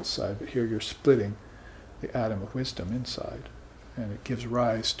atom outside, but here you're splitting the atom of wisdom inside. And it gives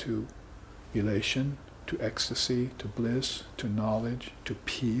rise to elation, to ecstasy, to bliss, to knowledge, to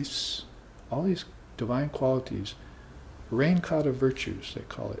peace. All these divine qualities, rain cloud of virtues, they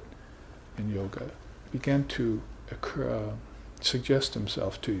call it in yoga, begin to suggest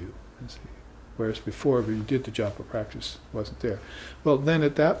themselves to you. Whereas before, when you did the japa practice, it wasn't there. Well, then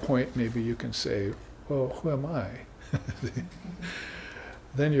at that point, maybe you can say, well, who am I?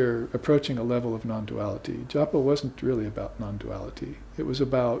 Then you're approaching a level of non-duality. Japa wasn't really about non-duality. It was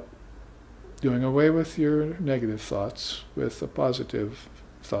about doing away with your negative thoughts with a positive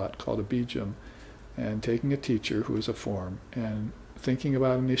thought called a bijam, and taking a teacher who is a form, and thinking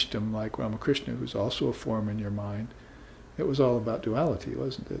about an ishtam like Ramakrishna, who's also a form in your mind. It was all about duality,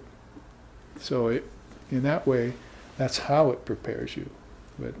 wasn't it? So in that way, that's how it prepares you.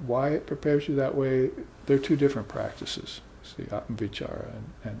 But why it prepares you that way, they're two different practices. See, Atma-vichara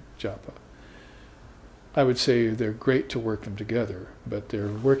and japa. I would say they're great to work them together, but they're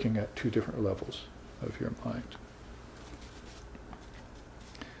working at two different levels of your mind.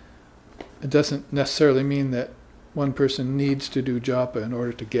 It doesn't necessarily mean that one person needs to do japa in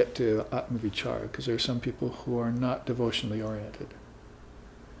order to get to Atma-vichara, because there are some people who are not devotionally oriented.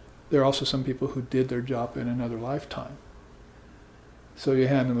 There are also some people who did their japa in another lifetime. So you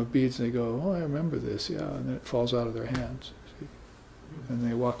hand them a beads and they go, oh, I remember this, yeah, and then it falls out of their hands. See? And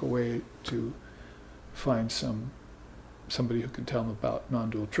they walk away to find somebody who can tell them about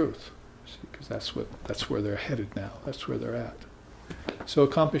non-dual truth, because that's where they're headed now. That's where they're at. So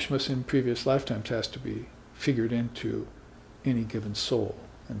accomplishments in previous lifetimes has to be figured into any given soul,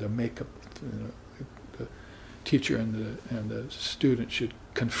 and the makeup. The teacher and the student should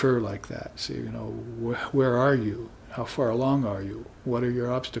confer like that. See, where are you? How far along are you? What are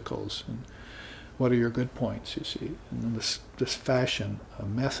your obstacles? And what are your good points, you see? And then this fashion a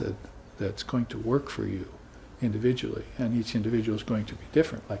method that's going to work for you individually. And each individual is going to be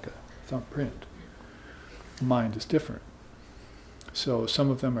different, like a thumbprint. Mind is different. So some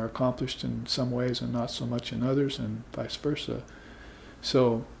of them are accomplished in some ways and not so much in others, and vice versa.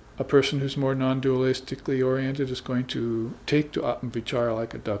 So a person who's more non-dualistically oriented is going to take to Atma-vichara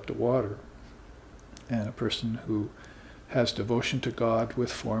like a duck to water. And a person who has devotion to God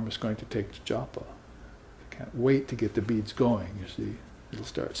with form is going to take to japa. They can't wait to get the beads going, you see. It'll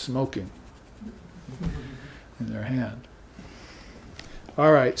start smoking in their hand.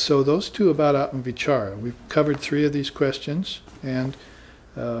 All right, so those two about Atma-vichara. We've covered 3 of these questions, and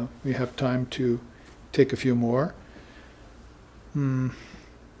we have time to take a few more.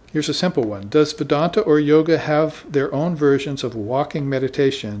 Here's a simple one. Does Vedanta or yoga have their own versions of walking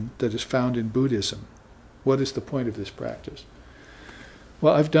meditation that is found in Buddhism? What is the point of this practice?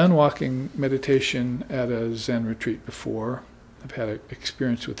 Well, I've done walking meditation at a Zen retreat before. I've had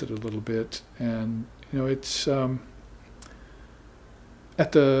experience with it a little bit, and it's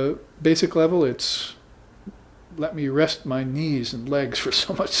at the basic level, it's let me rest my knees and legs for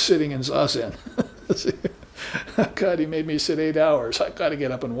so much sitting in zazen. God, he made me sit 8 hours. I've got to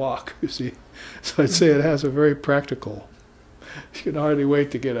get up and walk, you see. So I'd say it has a very practical. You can hardly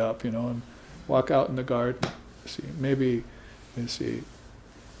wait to get up, and walk out in the garden. See, maybe,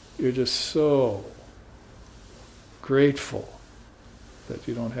 you're just so grateful that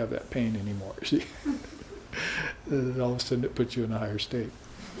you don't have that pain anymore, see. All of a sudden it puts you in a higher state.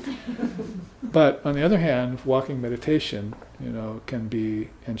 But on the other hand, walking meditation, can be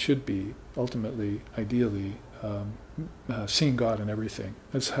and should be ultimately, ideally, seeing God in everything.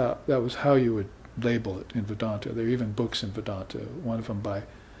 That was how you would label it in Vedanta. There are even books in Vedanta. One of them by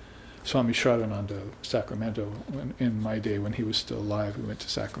Swami Shraddhananda, Sacramento. In my day, when he was still alive, we went to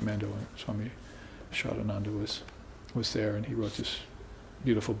Sacramento, and Swami Shraddhananda was there, and he wrote this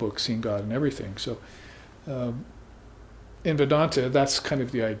beautiful book, Seeing God in Everything. So. In Vedanta, that's kind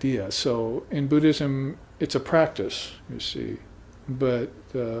of the idea. So in Buddhism, it's a practice, you see, but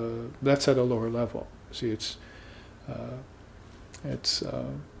that's at a lower level. See, it's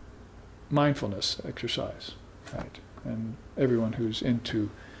mindfulness exercise, right? And everyone who's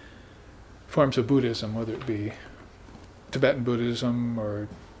into forms of Buddhism, whether it be Tibetan Buddhism or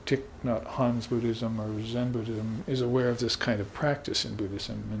Thich Nhat Hanh's Buddhism or Zen Buddhism, is aware of this kind of practice in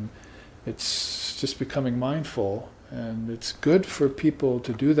Buddhism, and it's just becoming mindful. And it's good for people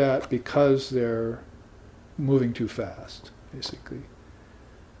to do that because they're moving too fast, basically.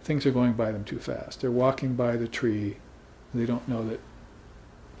 Things are going by them too fast. They're walking by the tree. They don't know that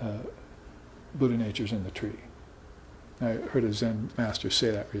Buddha nature's in the tree. I heard a Zen master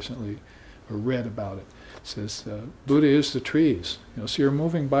say that recently, or read about it. It says, Buddha is the trees. So you're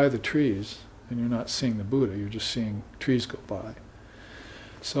moving by the trees, and you're not seeing the Buddha. You're just seeing trees go by.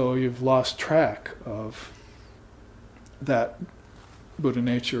 So you've lost track of that Buddha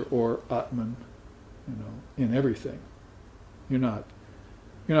nature or Atman, in everything. You're not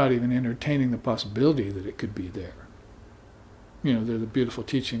even entertaining the possibility that it could be there. There's a beautiful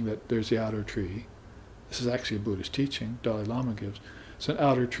teaching that there's the outer tree. This is actually a Buddhist teaching Dalai Lama gives. It's an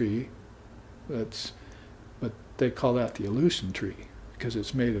outer tree but they call that the illusion tree because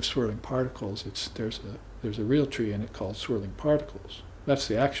it's made of swirling particles. There's a real tree in it called swirling particles. That's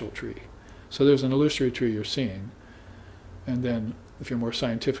the actual tree. So there's an illusory tree you're seeing. And then, if you're more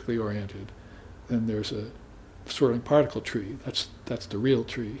scientifically oriented, then there's a swirling particle tree. That's the real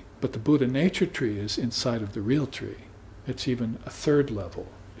tree. But the Buddha nature tree is inside of the real tree. It's even a third level,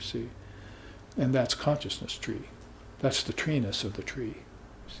 you see. And that's consciousness tree. That's the treeness of the tree.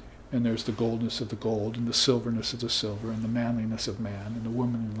 You see. And there's the goldness of the gold, and the silverness of the silver, and the manliness of man, and the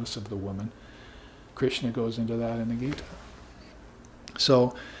womanliness of the woman. Krishna goes into that in the Gita.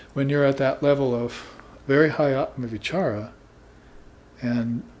 So, when you're at that level of very high Atma-vichara,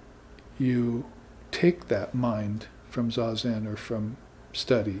 and you take that mind from zazen or from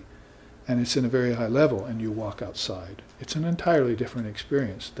study, and it's in a very high level, and you walk outside. It's an entirely different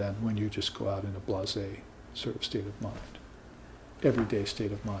experience than when you just go out in a blasé sort of state of mind, everyday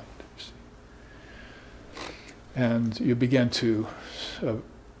state of mind, you see. And you begin to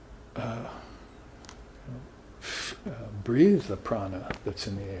breathe the prana that's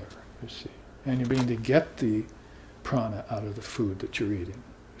in the air, you see. And you begin to get the prana out of the food that you're eating,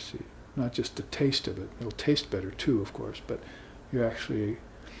 you see. Not just the taste of it. It'll taste better too, of course, but you're actually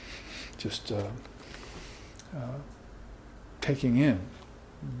just taking in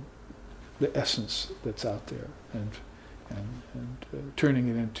the essence that's out there and turning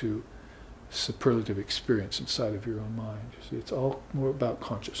it into superlative experience inside of your own mind. You see, it's all more about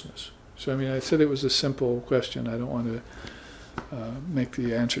consciousness. So, I said it was a simple question. I don't want to make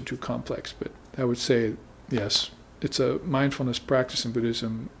the answer too complex, but I would say, yes, it's a mindfulness practice in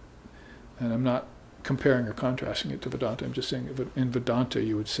Buddhism, and I'm not comparing or contrasting it to Vedanta. I'm just saying in Vedanta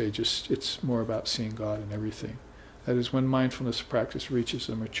you would say just it's more about seeing God in everything. That is, when mindfulness practice reaches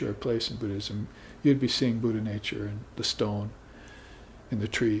a mature place in Buddhism, you'd be seeing Buddha nature in the stone, in the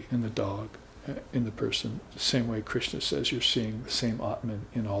tree, in the dog, in the person, the same way Krishna says you're seeing the same Atman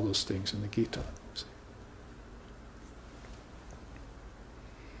in all those things in the Gita.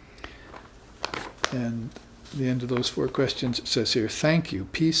 And the end of those 4 questions, it says here, thank you,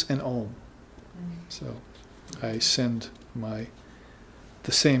 peace and Om. So I send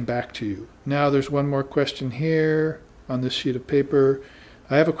the same back to you. Now there's one more question here on this sheet of paper.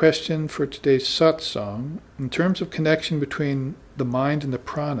 I have a question for today's satsang. In terms of connection between the mind and the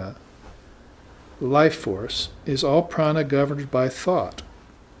prana, life force, is all prana governed by thought?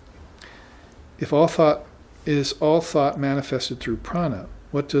 If all thought manifested through prana,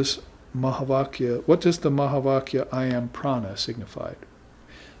 what does the Mahavakya I am prana signify?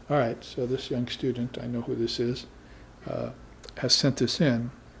 All right, so this young student, I know who this is, has sent this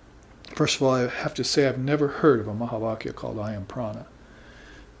in. First of all, I have to say I've never heard of a Mahavakya called I am prana.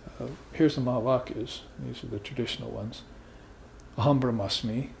 Here's the Mahavakyas. These are the traditional ones. Aham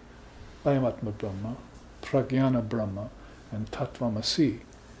Brahmasmi, Ayam Atma Brahma, Pragyana Brahma, and Tattvamasi.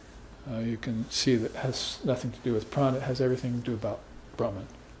 You can see that it has nothing to do with prana, it has everything to do about Brahman,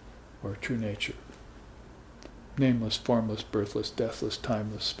 or true nature. Nameless, formless, birthless, deathless,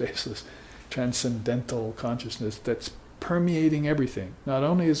 timeless, spaceless, transcendental consciousness that's permeating everything. Not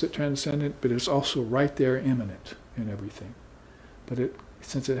only is it transcendent, but it's also right there, immanent in everything. But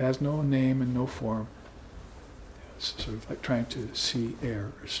since it has no name and no form, it's sort of like trying to see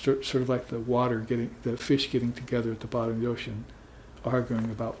air, sort of like the fish getting together at the bottom of the ocean, arguing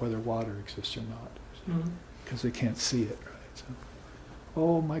about whether water exists or not, because they can't see it. Right? So,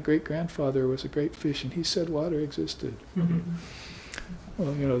 oh, my great-grandfather was a great fish, and he said water existed.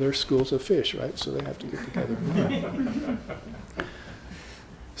 Well, they're schools of fish, right? So they have to get together.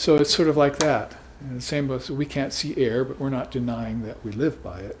 So it's sort of like that. And the same with, we can't see air, but we're not denying that we live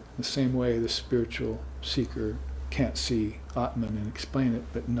by it. The same way the spiritual seeker can't see Atman and explain it,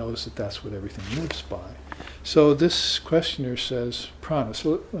 but knows that that's what everything lives by. So this questioner says prana.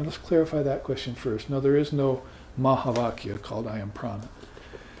 So let's clarify that question first. No, there is no Mahavakya called I am prana.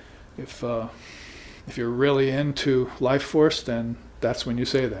 If you're really into life force, then that's when you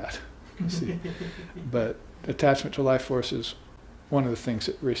say that. See? But attachment to life force is one of the things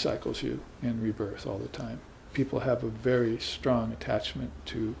that recycles you in rebirth all the time. People have a very strong attachment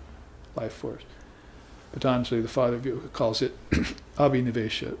to life force. Patanjali, the father of yoga, calls it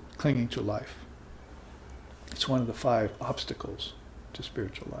abhinivesha, clinging to life. It's one of the 5 obstacles to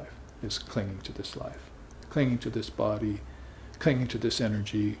spiritual life, is clinging to this life, clinging to this body, clinging to this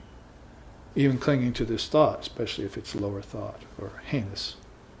energy, even clinging to this thought, especially if it's lower thought or heinous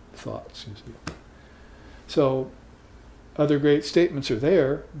thoughts, you see. So other great statements are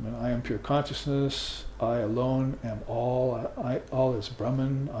there. I am pure consciousness, I alone am all, all is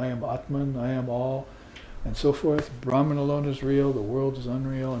Brahman, I am Atman, I am all, and so forth. Brahman alone is real, the world is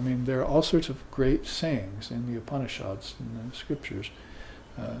unreal. I mean, there are all sorts of great sayings in the Upanishads and the scriptures.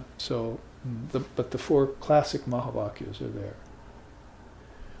 But the 4 classic Mahavakyas are there.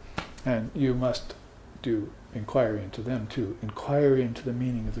 And you must do inquiry into them too, inquiry into the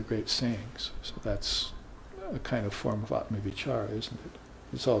meaning of the great sayings. So that's a kind of form of Atmavichara, isn't it?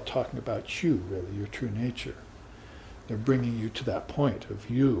 It's all talking about you, really, your true nature. They're bringing you to that point of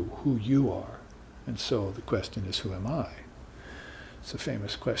you, who you are. And so the question is, who am I? It's a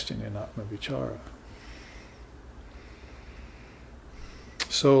famous question in Atmavichara.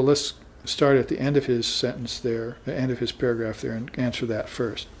 So let's start at the end of his sentence there, the end of his paragraph there, and answer that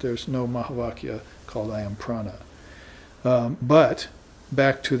first. There's no Mahavakya called I am prana. But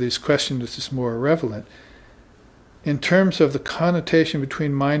back to this question that is more relevant. In terms of the connotation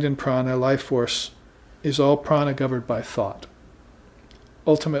between mind and prana, life force, is all prana governed by thought?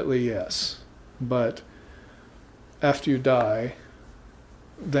 Ultimately, yes. But after you die,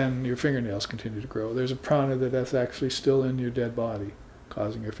 then your fingernails continue to grow. There's a prana that's actually still in your dead body,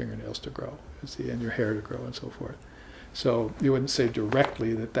 causing your fingernails to grow, and your hair to grow, and so forth. So you wouldn't say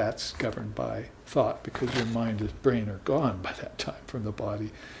directly that that's governed by thought, because your mind and brain are gone by that time from the body,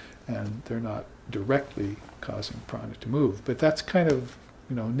 and they're not directly causing prana to move. But that's kind of,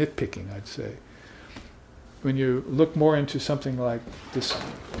 nitpicking, I'd say. When you look more into something like this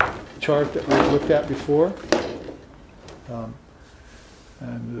chart that we looked at before,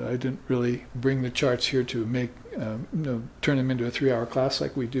 and I didn't really bring the charts here to make, turn them into a 3-hour class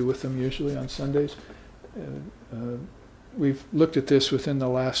like we do with them usually on Sundays. We've looked at this within the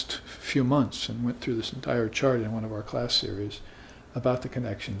last few months and went through this entire chart in one of our class series about the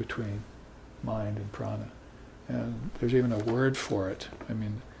connection between mind and prana. And there's even a word for it. I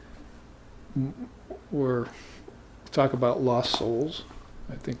mean, we're talk about lost souls,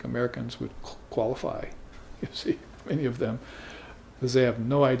 I think Americans would qualify, you see, many of them, because they have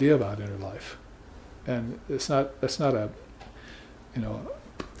no idea about inner life. And that's not a,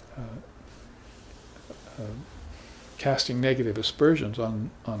 casting negative aspersions on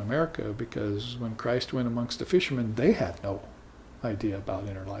America, because when Christ went amongst the fishermen, they had no idea about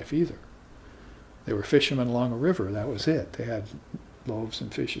inner life either. They were fishermen along a river, that was it. They had loaves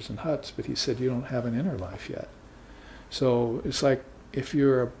and fishes and huts, but he said, you don't have an inner life yet. So it's like if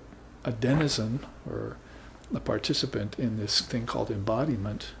you're a denizen or a participant in this thing called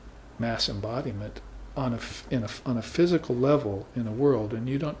embodiment, mass embodiment, on a physical level in a world, and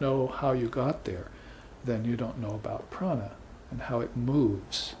you don't know how you got there, then you don't know about prana and how it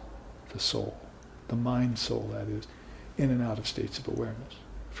moves the soul, the mind soul that is, in and out of states of awareness,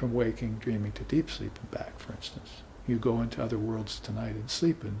 from waking, dreaming to deep sleep and back, for instance. You go into other worlds tonight and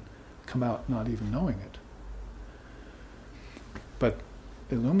sleep and come out not even knowing it. But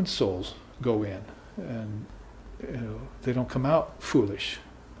illumined souls go in, and they don't come out foolish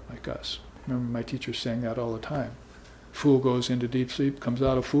like us. Remember my teacher saying that all the time. Fool goes into deep sleep, comes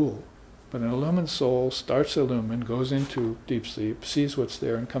out a fool. But an illumined soul starts illumined, goes into deep sleep, sees what's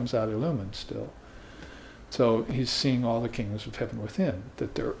there, and comes out illumined still. So he's seeing all the kingdoms of heaven within,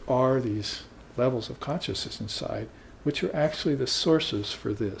 that there are these levels of consciousness inside, which are actually the sources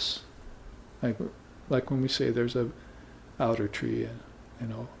for this. Like when we say there's a outer tree,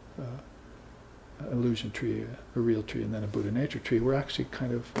 illusion tree, a real tree, and then a Buddha nature tree, we're actually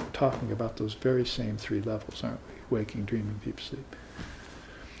kind of talking about those very same three levels, aren't we? Waking, dreaming, deep sleep.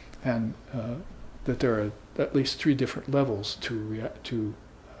 And that there are at least three different levels to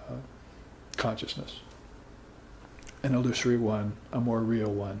consciousness. An illusory one, a more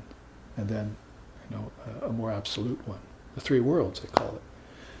real one, and then a more absolute one. The three worlds, they call it.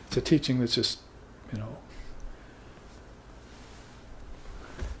 It's a teaching that's just,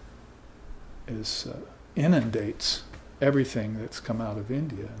 inundates everything that's come out of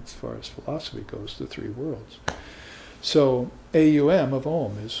India as far as philosophy goes, the three worlds. So AUM of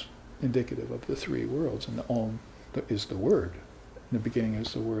Om is indicative of the three worlds, and the Om is the word. In the beginning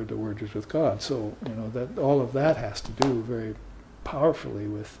is the word is with God. So that all of that has to do very powerfully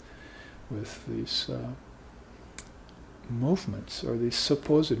with these movements, or these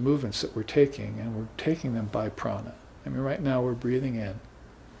supposed movements that we're taking, and we're taking them by prana. I mean, right now we're breathing in,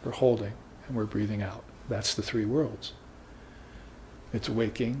 we're holding, and we're breathing out. That's the three worlds. It's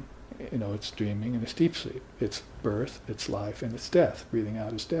waking, it's dreaming, and it's deep sleep. It's birth, it's life, and it's death. Breathing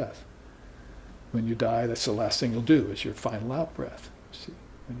out is death. When you die, that's the last thing you'll do, is your final out breath, see,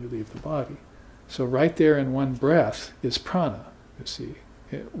 when you leave the body. So right there in one breath is prana, you see.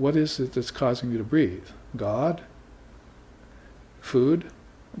 What is it that's causing you to breathe? God? Food?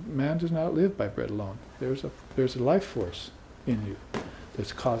 Man does not live by bread alone. There's a life force in you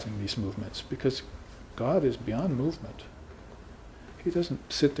that's causing these movements, because God is beyond movement. He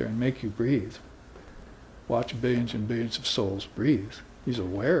doesn't sit there and make you breathe. Watch billions and billions of souls breathe. He's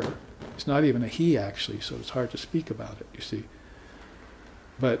aware. It's not even a he, actually, so it's hard to speak about it, you see.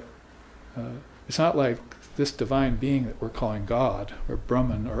 But it's not like this divine being that we're calling God, or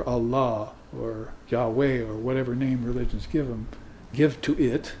Brahman, or Allah, or Yahweh, or whatever name religions give to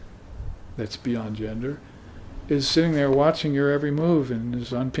it, that's beyond gender, is sitting there watching your every move and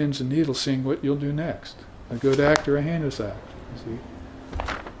is on pins and needles seeing what you'll do next. A good act or a heinous act, you see.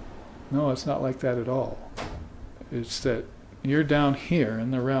 No, it's not like that at all. It's that you're down here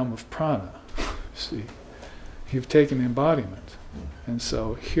in the realm of prana, see. You've taken embodiment. And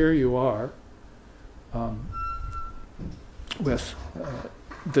so here you are with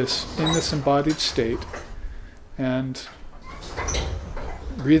in this embodied state, and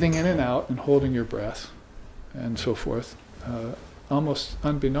breathing in and out and holding your breath and so forth, almost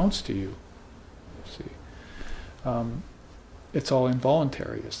unbeknownst to you. See, it's all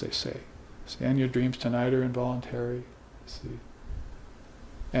involuntary, as they say. See, and your dreams tonight are involuntary. See,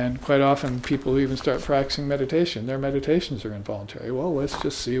 and quite often people even start practicing meditation. Their meditations are involuntary. Well, let's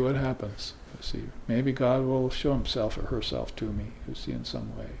just see what happens. You see, maybe God will show Himself or herself to me. You see, in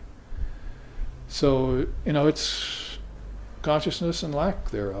some way. So it's consciousness and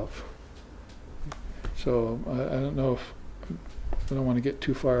lack thereof. So I don't know if I don't want to get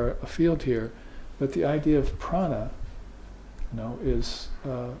too far afield here, but the idea of prana, is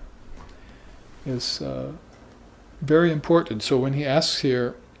very important. So when he asks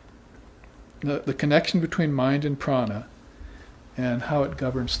here, the connection between mind and prana and how it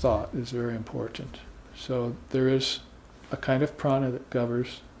governs thought is very important. So there is a kind of prana that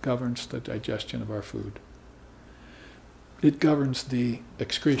governs the digestion of our food. It governs the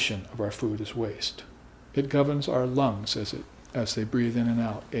excretion of our food as waste. It governs our lungs as they breathe in and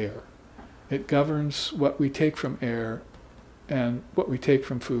out air. It governs what we take from air and what we take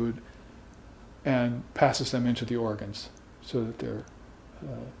from food and passes them into the organs so that they're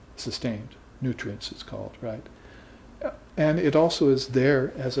sustained. Nutrients, it's called, right? And it also is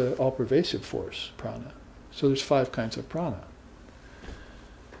there as an all-pervasive force, prana. So there's 5 kinds of prana.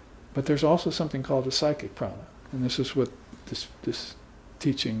 But there's also something called a psychic prana. And this is what this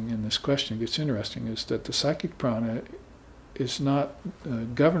teaching in this question gets interesting, is that the psychic prana is not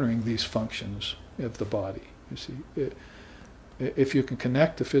governing these functions of the body. You see, if you can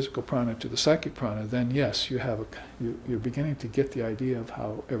connect the physical prana to the psychic prana, then yes, you're beginning to get the idea of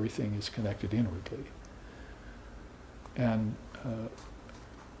how everything is connected inwardly. And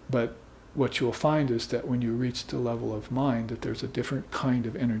but what you'll find is that when you reach the level of mind, that there's a different kind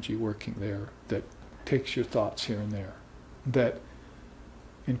of energy working there that takes your thoughts here and there, that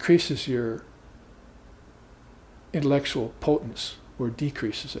increases your intellectual potence or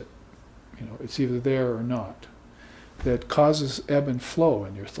decreases it. You know, it's either there or not. That causes ebb and flow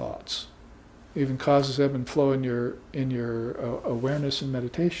in your thoughts, even causes ebb and flow in your awareness and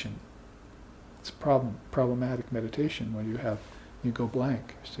meditation. It's problematic meditation when you go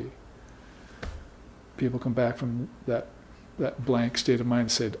blank. You see, people come back from that blank state of mind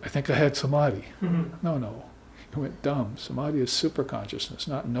and said, "I think I had samadhi." Mm-hmm. No, you went dumb. Samadhi is super consciousness,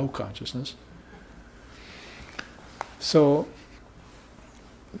 not no consciousness. So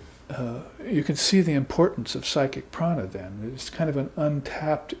you can see the importance of psychic prana then. It's kind of an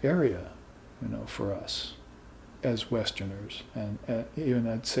untapped area, you know, for us as Westerners, and even,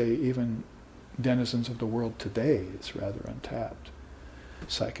 I'd say, even denizens of the world today, it's rather untapped,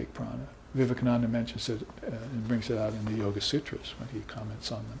 psychic prana. Vivekananda mentions it and brings it out in the Yoga Sutras when he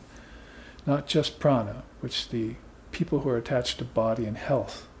comments on them. Not just prana, which the people who are attached to body and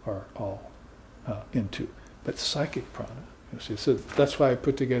health are all into, but psychic prana. You see, so that's why I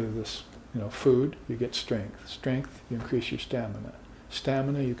put together this, you know, food, you get strength. Strength, you increase your stamina.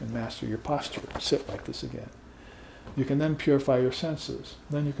 Stamina, you can master your posture, sit like this again. You can then purify your senses.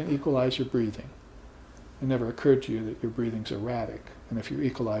 Then you can equalize your breathing. It never occurred to you that your breathing's erratic, and if you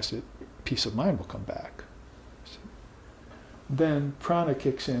equalize it, peace of mind will come back. See? Then prana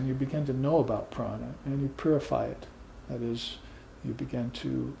kicks in, you begin to know about prana, and you purify it. That is, you begin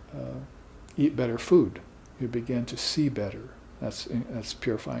to eat better food. You begin to see better. That's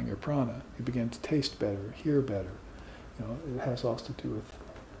purifying your prana. You begin to taste better, hear better. You know, it has also to do with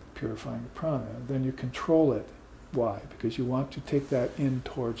purifying the prana. Then you control it. Why? Because you want to take that in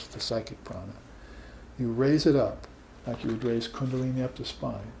towards the psychic prana. You raise it up, like you would raise kundalini up the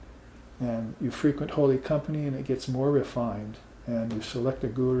spine. And you frequent holy company, and it gets more refined. And you select a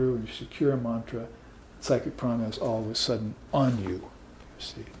guru, and you secure a mantra. Psychic prana is all of a sudden on you, you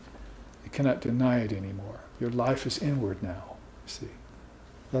see. You cannot deny it anymore. Your life is inward now, you see.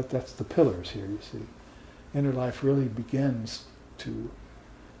 That's the pillars here, you see. Inner life really begins to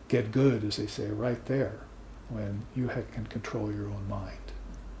get good, as they say, right there, when you can control your own mind.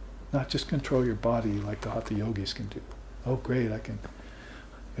 Not just control your body like the Hatha yogis can do. Oh, great, I can,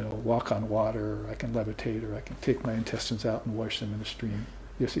 you know, walk on water, or I can levitate, or I can take my intestines out and wash them in a stream.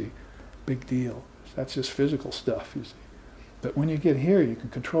 You see, big deal. That's just physical stuff, you see. But when you get here, you can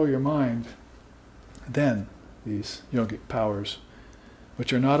control your mind. Then these yogic powers,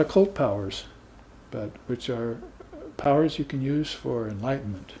 which are not occult powers, but which are powers you can use for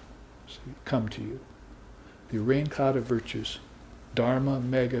enlightenment, see, come to you. The rain-cloud of virtues, Dharma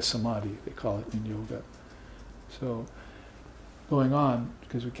Mega Samadhi, they call it in yoga. So, going on,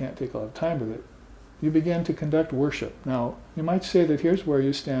 because we can't take a lot of time with it, you begin to conduct worship. Now, you might say that here's where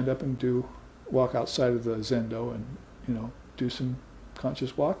you stand up and walk outside of the zendo and, you know, do some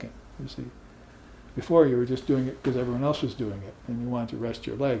conscious walking, you see. Before you were just doing it because everyone else was doing it, and you wanted to rest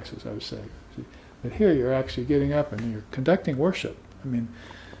your legs, as I was saying. See? But here you're actually getting up and you're conducting worship. I mean,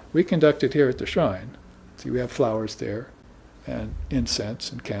 we conduct it here at the shrine. See, we have flowers there, and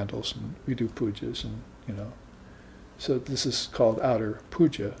incense and candles, and we do pujas, and, you know. So this is called outer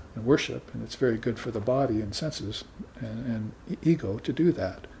puja and worship, and it's very good for the body and senses and ego to do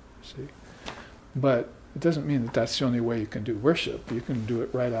that, see. But it doesn't mean that that's the only way you can do worship. You can do it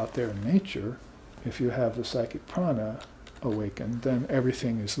right out there in nature. If you have the psychic prana awakened, then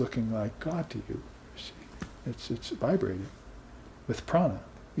everything is looking like God to you. You see, it's vibrating with prana.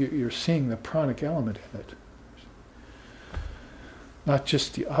 You're seeing the pranic element in it, not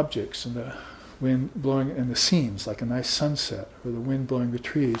just the objects and the wind blowing and the scenes, like a nice sunset or the wind blowing the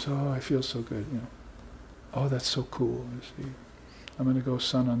trees. Oh, I feel so good. You know, oh, that's so cool. You see, I'm going to go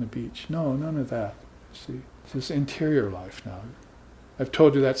sun on the beach. No, none of that. You see, it's this interior life now. I've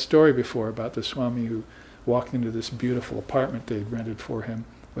told you that story before about the Swami who walked into this beautiful apartment they'd rented for him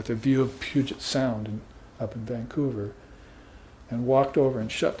with a view of Puget Sound up in Vancouver, and walked over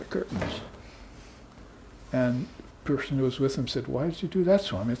and shut the curtains. And the person who was with him said, "Why did you do that,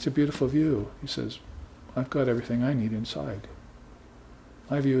 Swami? It's a beautiful view." He says, "I've got everything I need inside.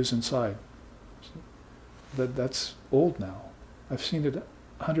 My view is inside." That's old now. I've seen it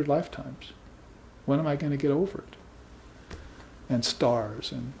 100 lifetimes. When am I going to get over it? And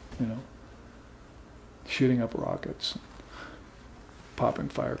stars and, shooting up rockets, popping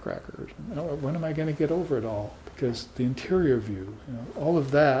firecrackers. When am I going to get over it all? Because the interior view, all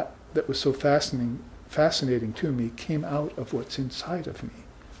of that was so fascinating to me came out of what's inside of me.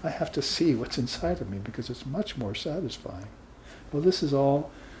 I have to see what's inside of me because it's much more satisfying. Well, this is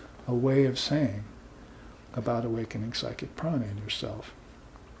all a way of saying about awakening psychic prana in yourself.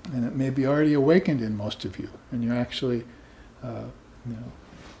 And it may be already awakened in most of you, and you're actually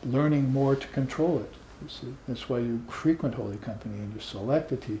learning more to control it. You see? That's why you frequent Holy Company and you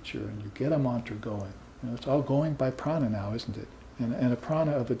select a teacher and you get a mantra going. It's all going by prana now, isn't it? And a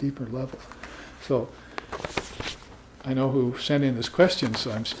prana of a deeper level. So I know who sent in this question,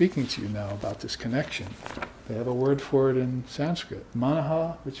 so I'm speaking to you now about this connection. They have a word for it in Sanskrit.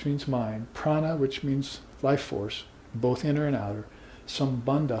 Manaha, which means mind. Prana, which means life force, both inner and outer.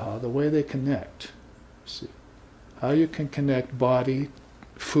 Sambandha, the way they connect. See how you can connect body,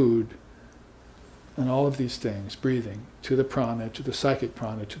 food, and all of these things, breathing, to the prana, to the psychic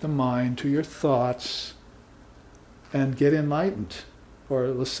prana, to the mind, to your thoughts, and get enlightened, or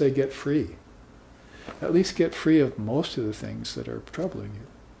let's say get free. At least get free of most of the things that are troubling you.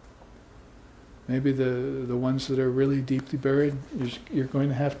 Maybe the ones that are really deeply buried, you're going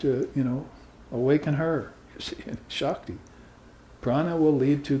to have to, awaken her. You see, Shakti. Prana will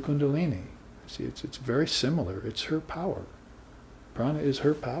lead to Kundalini. See, it's very similar. It's her power. Prana is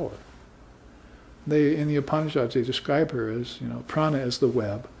her power. In the Upanishads, they describe her as, prana as the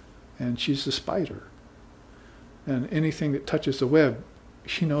web, and she's the spider. And anything that touches the web,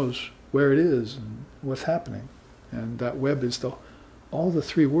 she knows where it is and what's happening. And that web is all the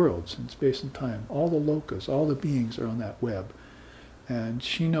three worlds in space and time. All the lokas, all the beings are on that web. And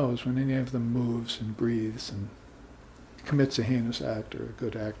she knows when any of them moves and breathes and commits a heinous act or a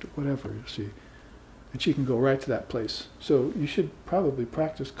good act or whatever, you see. And she can go right to that place. So you should probably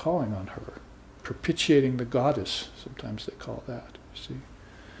practice calling on her. Propitiating the goddess, sometimes they call that, you see.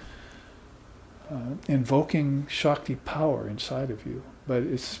 Invoking Shakti power inside of you. But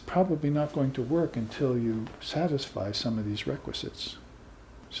it's probably not going to work until you satisfy some of these requisites.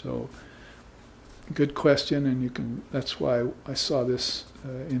 So, good question, and that's why I saw this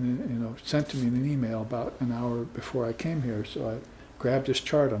sent to me in an email about an hour before I came here, so I grabbed this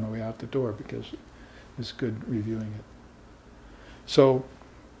chart on the way out the door because it's good reviewing it. So,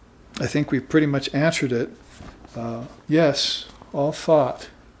 I think we've pretty much answered it. Yes, all thought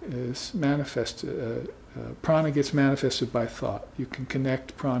is manifested. Prana gets manifested by thought. You can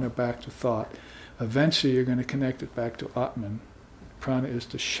connect prana back to thought. Eventually you're going to connect it back to Atman. Prana is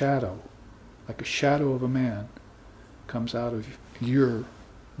the shadow, like a shadow of a man comes out of your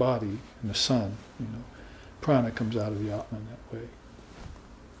body in the sun. Prana comes out of the Atman that way.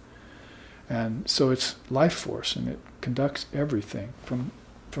 And so it's life force, and it conducts everything from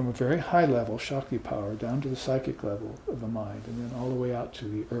a very high level, Shakti power, down to the psychic level of the mind, and then all the way out to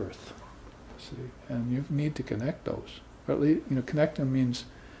the earth. See? And you need to connect those. Or at least, connect them means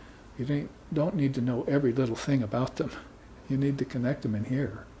you don't need to know every little thing about them. You need to connect them in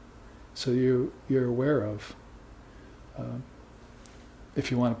here. So you're aware of, if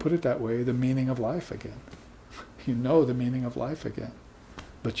you want to put it that way, the meaning of life again. You know the meaning of life again.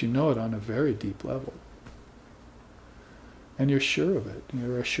 But you know it on a very deep level. And you're sure of it.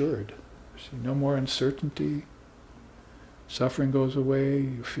 You're assured. See, no more uncertainty. Suffering goes away.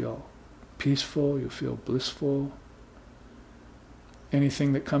 You feel peaceful. You feel blissful.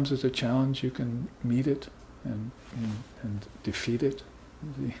 Anything that comes as a challenge, you can meet it and defeat it.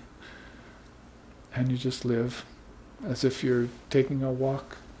 See? And you just live as if you're taking a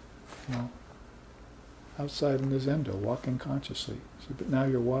walk, outside in the zendo, walking consciously. See, but now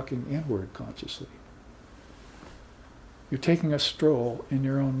you're walking inward consciously. You're taking a stroll in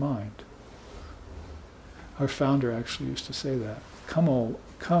your own mind. Our founder actually used to say that.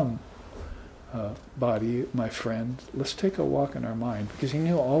 Come, body, my friend, let's take a walk in our mind, because he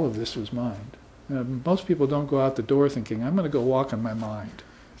knew all of this was mind. Most people don't go out the door thinking, I'm going to go walk in my mind.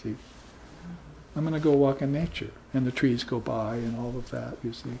 See, I'm going to go walk in nature, and the trees go by and all of that,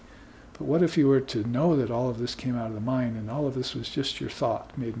 you see. But what if you were to know that all of this came out of the mind, and all of this was just your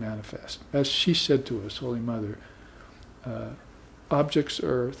thought made manifest? As she said to us, Holy Mother, objects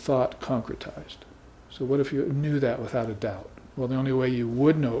are thought concretized. So what if you knew that without a doubt? Well, the only way you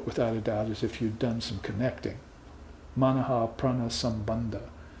would know it without a doubt is if you'd done some connecting. Manaha prana sambandha.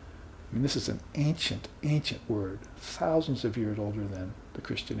 I mean, this is an ancient, ancient word, thousands of years older than the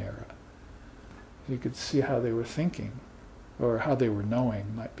Christian era. You could see how they were thinking, or how they were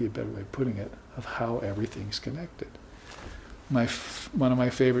knowing, might be a better way of putting it, of how everything's connected. One of my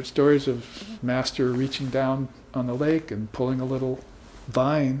favorite stories of Master reaching down on the lake and pulling a little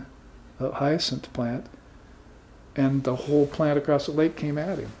vine, a hyacinth plant, and the whole plant across the lake came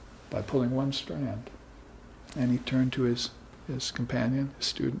at him by pulling one strand. And he turned to his companion, his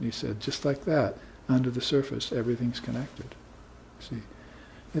student, and he said, just like that, under the surface, everything's connected. See,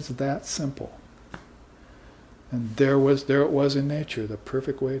 it's that simple. And there it was in nature, the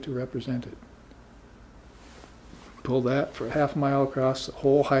perfect way to represent it. Pull that for half a mile across, the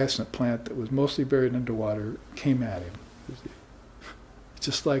whole hyacinth plant that was mostly buried underwater came at him. You see.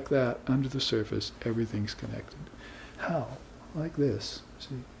 Just like that, under the surface, everything's connected. How? Like this.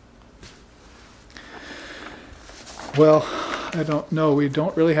 See? Well, I don't know. We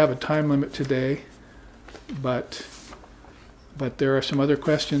don't really have a time limit today, but there are some other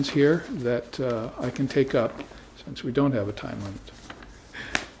questions here that I can take up since we don't have a time limit.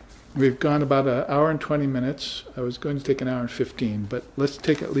 We've gone about an hour and 20 minutes. I was going to take an hour and 15, but let's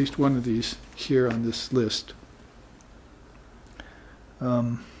take at least one of these here on this list.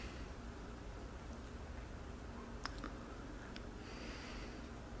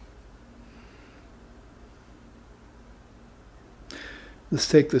 Let's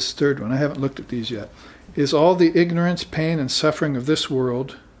take this third one. I haven't looked at these yet. Is all the ignorance, pain, and suffering of this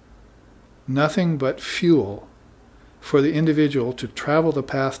world nothing but fuel for the individual to travel the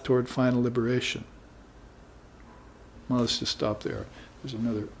path toward final liberation? Well, let's just stop there. There's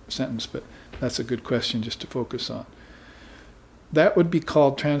another sentence, but that's a good question just to focus on. That would be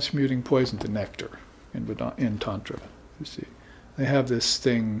called transmuting poison to nectar in Tantra, you see. They have this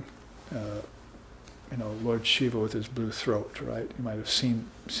thing, Lord Shiva with his blue throat, right? You might have seen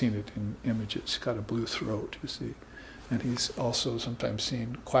it in images. He's got a blue throat, you see. And he's also sometimes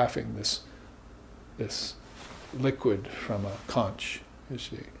seen quaffing this liquid from a conch, you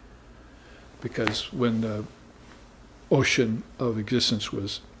see. Because when the ocean of existence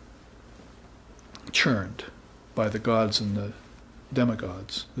was churned by the gods and the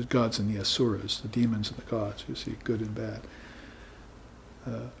demigods, the gods and the asuras, the demons and the gods, you see, good and bad,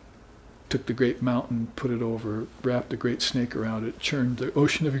 took the great mountain, put it over, wrapped a great snake around it, churned the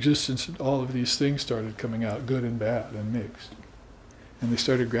ocean of existence, and all of these things started coming out, good and bad and mixed. And they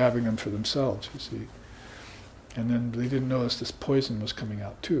started grabbing them for themselves, you see. And then they didn't notice this poison was coming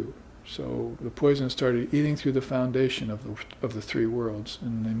out too. So the poison started eating through the foundation of the three worlds,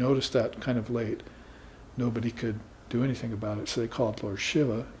 and they noticed that kind of late. Nobody could do anything about it, so they called Lord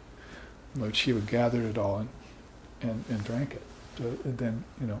Shiva. Lord Shiva gathered it all and drank it. And then,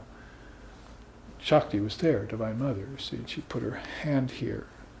 Shakti was there, Divine Mother. See, and she put her hand here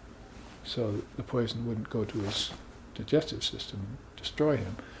so the poison wouldn't go to his digestive system and destroy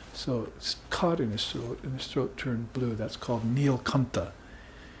him. So it's caught in his throat, and his throat turned blue. That's called Nilkanta.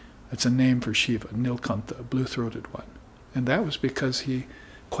 That's a name for Shiva, Nilkanta, a blue-throated one. And that was because he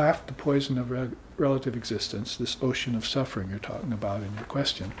quaffed the poison of relative existence, this ocean of suffering you're talking about in your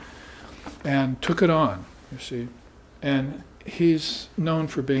question, and took it on, you see. And he's known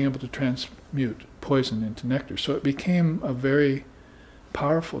for being able to transmute poison into nectar. So it became a very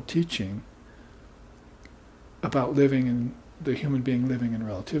powerful teaching about the human being living in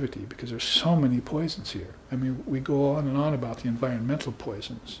relativity, because there's so many poisons here. I mean, we go on and on about the environmental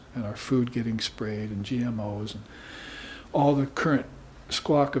poisons and our food getting sprayed and GMOs and all the current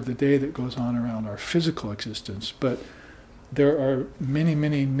squawk of the day that goes on around our physical existence. But there are many,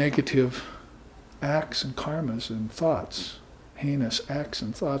 many negative acts and karmas and thoughts, heinous acts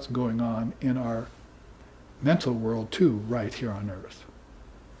and thoughts going on in our mental world too, right here on earth.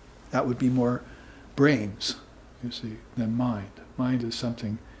 That would be more brains, you see, than mind. Mind is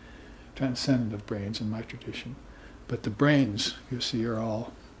something transcendent of brains in my tradition. But the brains, you see, are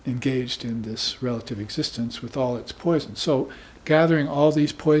all engaged in this relative existence with all its poisons. So gathering all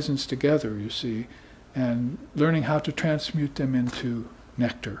these poisons together, you see, and learning how to transmute them into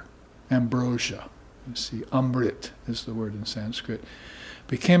nectar, ambrosia, you see, amrit is the word in Sanskrit,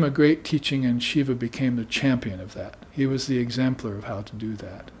 became a great teaching, and Shiva became the champion of that. He was the exemplar of how to do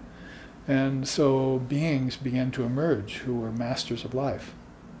that. And so beings began to emerge who were masters of life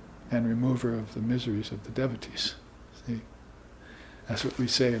and remover of the miseries of the devotees. See? That's what we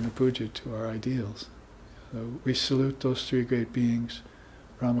say in the puja to our ideals. So we salute those three great beings,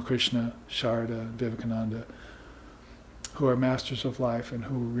 Ramakrishna, Sharda, and Vivekananda, who are masters of life and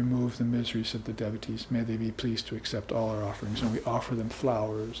who remove the miseries of the devotees, may they be pleased to accept all our offerings. And we offer them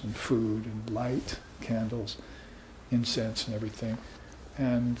flowers and food and light, candles, incense and everything.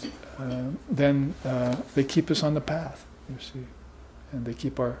 And then they keep us on the path, you see. And they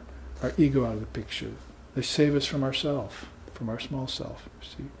keep our ego out of the picture. They save us from ourselves, from our small self, you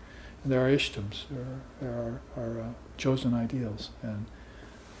see. And they're our ishtams, they're our chosen ideals. And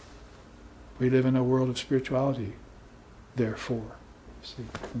we live in a world of spirituality, therefore, you see,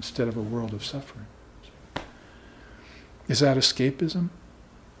 instead of a world of suffering. Is that escapism?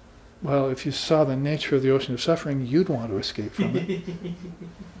 Well, if you saw the nature of the ocean of suffering, you'd want to escape from it,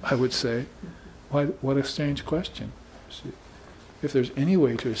 I would say. What a strange question. See, if there's any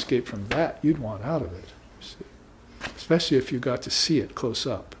way to escape from that, you'd want out of it. See, especially if you got to see it close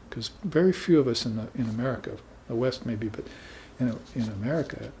up, because very few of us in America, the West maybe, but in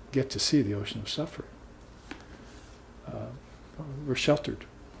America, get to see the ocean of suffering. We're sheltered,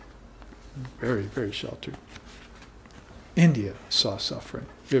 very, very sheltered. India saw suffering.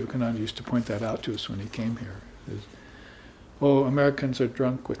 Vivekananda used to point that out to us when he came here. Americans are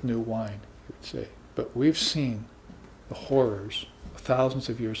drunk with new wine, he would say. But we've seen the horrors, thousands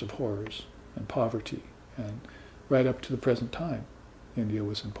of years of horrors and poverty, and right up to the present time, India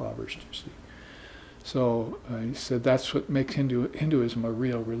was impoverished, you see. So he said that's what makes Hinduism a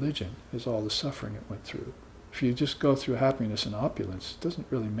real religion, is all the suffering it went through. If you just go through happiness and opulence, it doesn't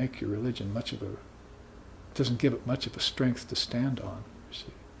really make your religion doesn't give it much of a strength to stand on, you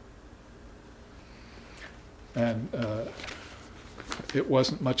see. And it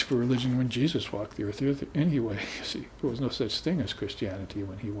wasn't much of a religion when Jesus walked the earth anyway, you see. There was no such thing as Christianity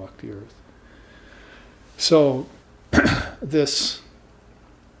when he walked the earth. So this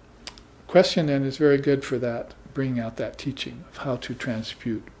question then is very good for that, bringing out that teaching of how to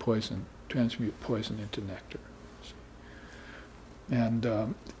transmute poison into nectar. And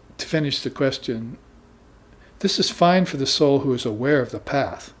to finish the question, this is fine for the soul who is aware of the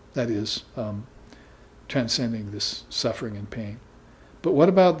path, that is, transcending this suffering and pain. But what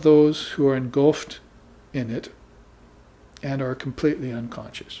about those who are engulfed in it and are completely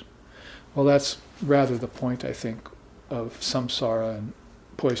unconscious? Well, that's rather the point, I think, of samsara and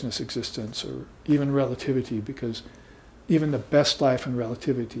poisonous existence, or even relativity, because even the best life in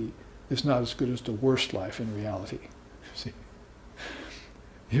relativity is not as good as the worst life in reality. See,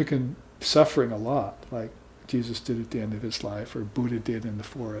 you can suffering a lot, like Jesus did at the end of his life, or Buddha did in the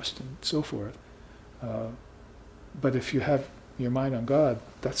forest, and so forth. But if you have your mind on God,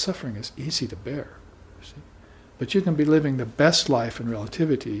 that suffering is easy to bear. See? But you can be living the best life in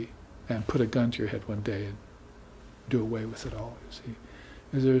relativity and put a gun to your head one day and do away with it all, you see.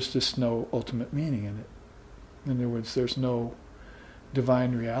 There's just no ultimate meaning in it. In other words, there's no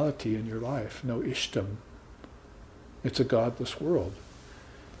divine reality in your life, no ishtam. It's a godless world.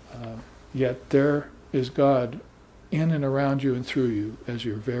 Yet there is God in and around you and through you as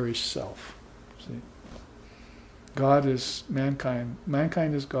your very self. See? God is mankind.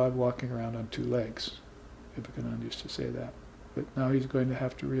 Mankind is God walking around on two legs. Vivekananda used to say that. But now he's going to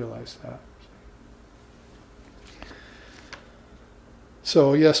have to realize that.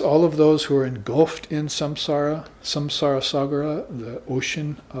 So yes, all of those who are engulfed in samsara sagara, the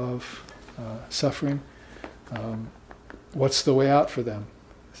ocean of suffering, what's the way out for them?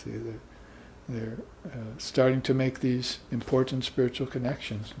 See, they're starting to make these important spiritual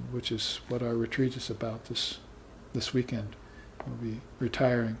connections, which is what our retreat is about this weekend. We'll be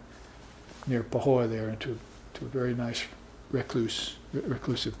retiring near Pahoa there into a very nice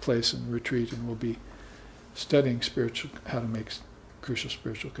reclusive place and retreat, and we'll be studying how to make crucial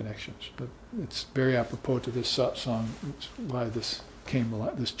spiritual connections. But it's very apropos to this satsang. It's why this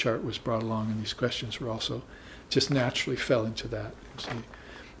chart was brought along, and these questions were also just naturally fell into that. You see,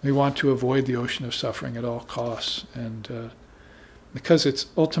 we want to avoid the ocean of suffering at all costs, and because it's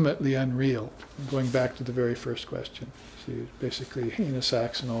ultimately unreal. Going back to the very first question, see, basically heinous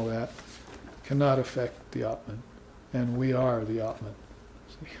acts and all that cannot affect the Atman, and we are the Atman.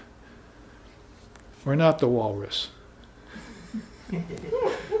 See? We're not the walrus.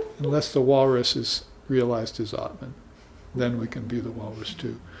 Unless the walrus is realized as Atman, then we can be the walrus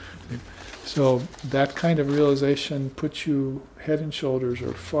too. So that kind of realization puts you head and shoulders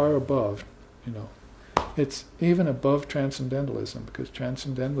or far above, It's even above transcendentalism, because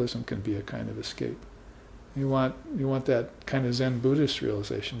transcendentalism can be a kind of escape. You want that kind of Zen Buddhist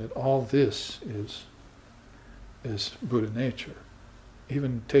realization that all this is Buddha nature.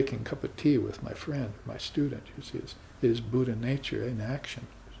 Even taking a cup of tea with my friend, my student, you see, is Buddha nature in action.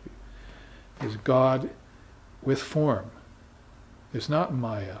 Is God with form. It's not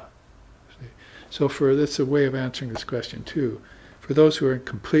Maya. See? See? So that's a way of answering this question too. For those who are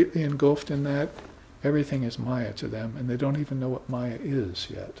completely engulfed in that, everything is Maya to them, and they don't even know what Maya is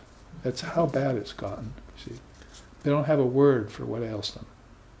yet. That's how bad it's gotten, you see. They don't have a word for what ails them.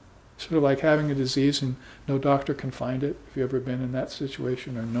 Sort of like having a disease and no doctor can find it. Have you ever been in that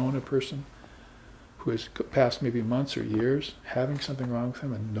situation or known a person who has passed maybe months or years having something wrong with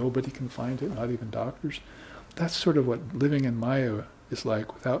them and nobody can find it, not even doctors? That's sort of what living in Maya is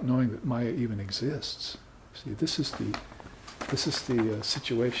like without knowing that Maya even exists. See, this is the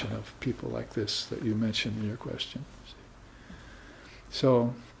situation of people like this that you mentioned in your question. See?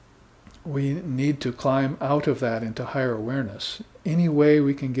 So we need to climb out of that into higher awareness. Any way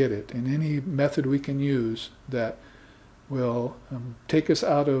we can get it, in any method we can use that will take us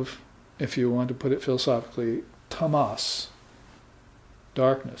out of, if you want to put it philosophically, tamas,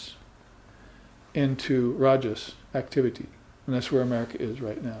 darkness, into rajas, activity. And that's where America is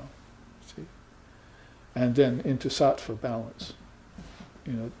right now. See? And then into sattva, balance.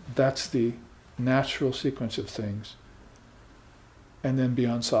 That's the natural sequence of things. And then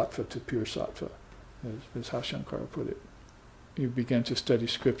beyond sattva to pure sattva, as how Shankara put it. You begin to study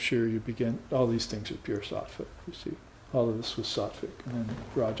scripture, all these things are pure sattva, you see. All of this was sattvic, and then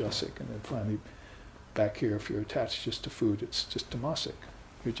rajasic, and then finally back here, if you're attached just to food, it's just tamasic.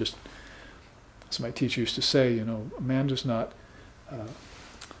 You're just, as my teacher used to say, a man does not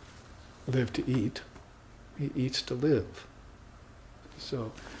live to eat, he eats to live.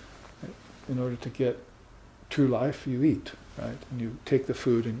 So, in order to get true life, you eat, right? And you take the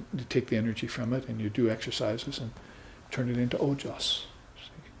food and you take the energy from it, and you do exercises and turn it into ojas,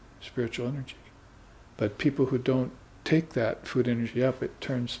 spiritual energy. But people who don't take that food energy up, it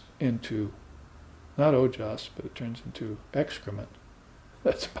turns into, not ojas, but it turns into excrement.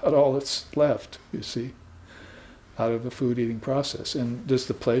 That's about all that's left, you see, out of the food eating process. And does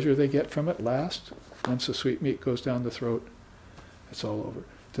the pleasure they get from it last? Once the sweet meat goes down the throat, it's all over.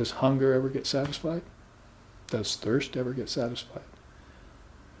 Does hunger ever get satisfied? Does thirst ever get satisfied?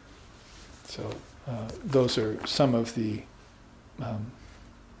 So those are some of the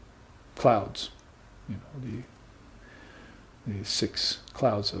clouds, the 6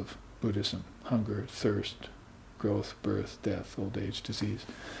 clouds of Buddhism: hunger, thirst, growth, birth, death, old age, disease.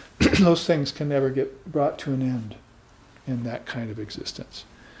 Those things can never get brought to an end in that kind of existence.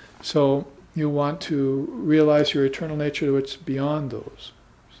 So you want to realize your eternal nature, which is beyond those.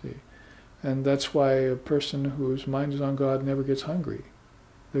 See, and that's why a person whose mind is on God never gets hungry.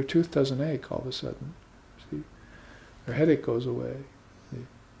 Their tooth doesn't ache all of a sudden. See, their headache goes away. See?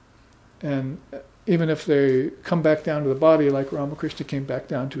 And even if they come back down to the body, like Ramakrishna came back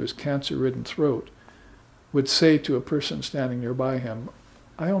down to his cancer-ridden throat, would say to a person standing nearby him,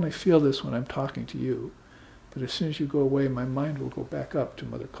 I only feel this when I'm talking to you, but as soon as you go away, my mind will go back up to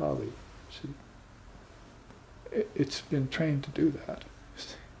Mother Kali. See? It's been trained to do that.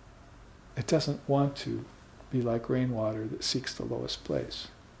 See? It doesn't want to be like rainwater that seeks the lowest place.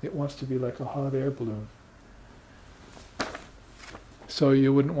 It wants to be like a hot air balloon. So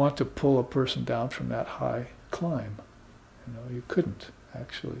you wouldn't want to pull a person down from that high climb. You couldn't,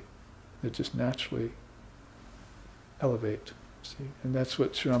 actually. They just naturally elevate. See? And that's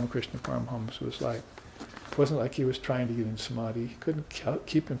what Sri Ramakrishna Paramahamsa was like. It wasn't like he was trying to get in samadhi. He couldn't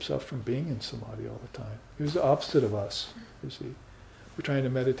keep himself from being in samadhi all the time. He was the opposite of us, you see. We're trying to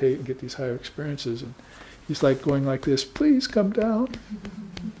meditate and get these higher experiences, and he's like going like this, please come down.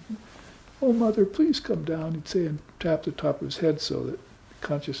 Oh, Mother, please come down, he'd say, and tap the top of his head so that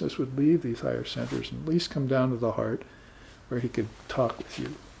consciousness would leave these higher centers and at least come down to the heart where he could talk with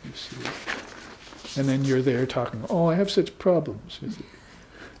you, you see. And then you're there talking, oh, I have such problems, you see.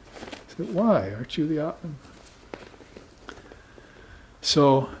 I said, why? Aren't you the Atman?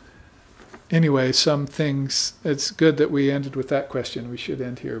 So, anyway, some things, it's good that we ended with that question. We should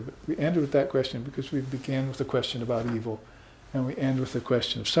end here, but we ended with that question because we began with the question about evil, and we end with the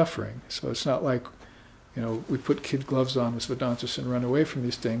question of suffering. So it's not like, we put kid gloves on as Vedantists and run away from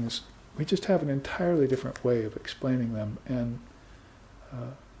these things. We just have an entirely different way of explaining them, and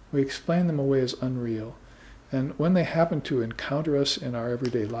we explain them away as unreal. And when they happen to encounter us in our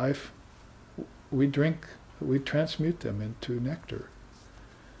everyday life, we transmute them into nectar.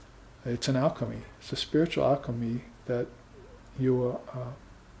 It's an alchemy. It's a spiritual alchemy that you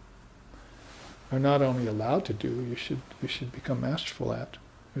are not only allowed to do, you should become masterful at.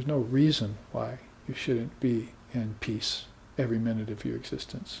 There's no reason why you shouldn't be in peace every minute of your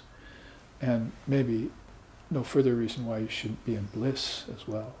existence. And maybe no further reason why you shouldn't be in bliss as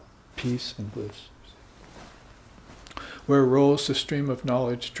well. Peace and bliss. Where rolls the stream of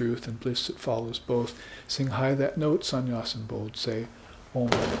knowledge, truth, and bliss that follows both, sing high that note, sannyas and bold, say, Om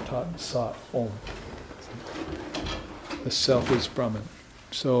Tat Sat Om. The self is Brahman.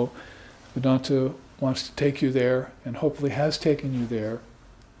 So Vedanta wants to take you there, and hopefully has taken you there,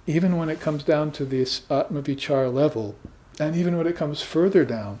 even when it comes down to this Atma Vichara level, and even when it comes further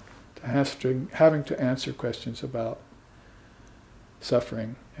down, to having to answer questions about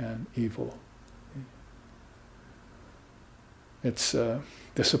suffering and evil. It's the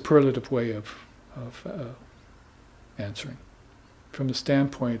superlative way of answering, from the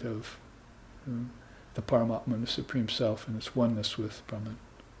standpoint of the Paramatma, the Supreme Self, and its oneness with Brahman.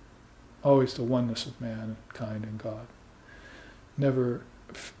 Always the oneness of mankind and God. Never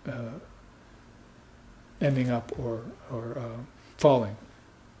ending up or falling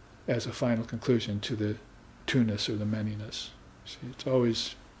as a final conclusion to the two-ness or the manyness. See, it's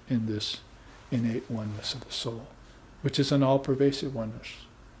always in this innate oneness of the soul, which is an all-pervasive oneness,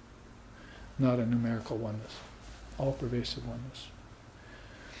 not a numerical oneness, all-pervasive oneness.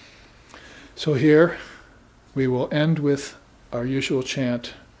 So here we will end with our usual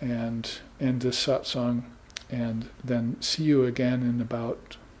chant and end this satsang, and then see you again in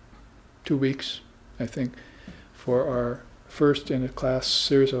about 2 weeks, I think, for our first in a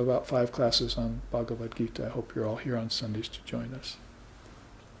series of about 5 classes on Bhagavad Gita. I hope you're all here on Sundays to join us.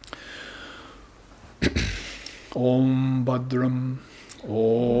 Om Bhadram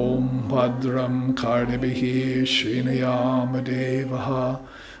Karnibhihi Srinayama Devaha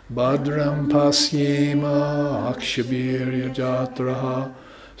Bhadram Pasyema Akshabirya Jatraha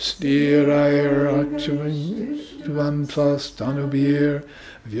Stirairakshavantas Tanubir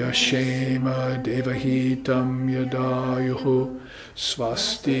Vyashema Devahitam Yadayuhu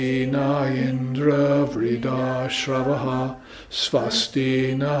Swasti na Indra Vrida Shravaha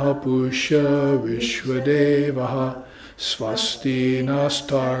Swasti na Pusha Vishwadevaha Swasti na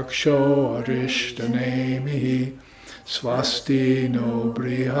Starksho Arishtanemihi Swasti no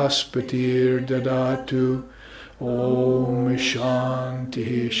Brihaspatir Dadatu Om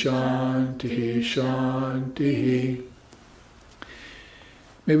Shanti Shanti Shanti.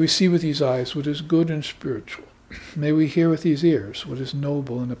 May we see with these eyes what is good and spiritual. May we hear with these ears what is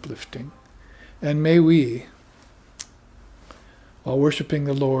noble and uplifting. And may we, while worshipping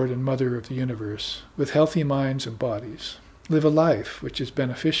the Lord and Mother of the universe, with healthy minds and bodies, live a life which is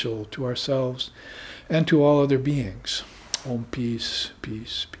beneficial to ourselves and to all other beings. Om peace,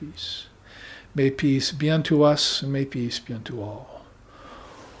 peace, peace. May peace be unto us, and may peace be unto all.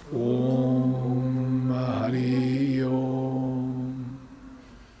 Om Hari Om.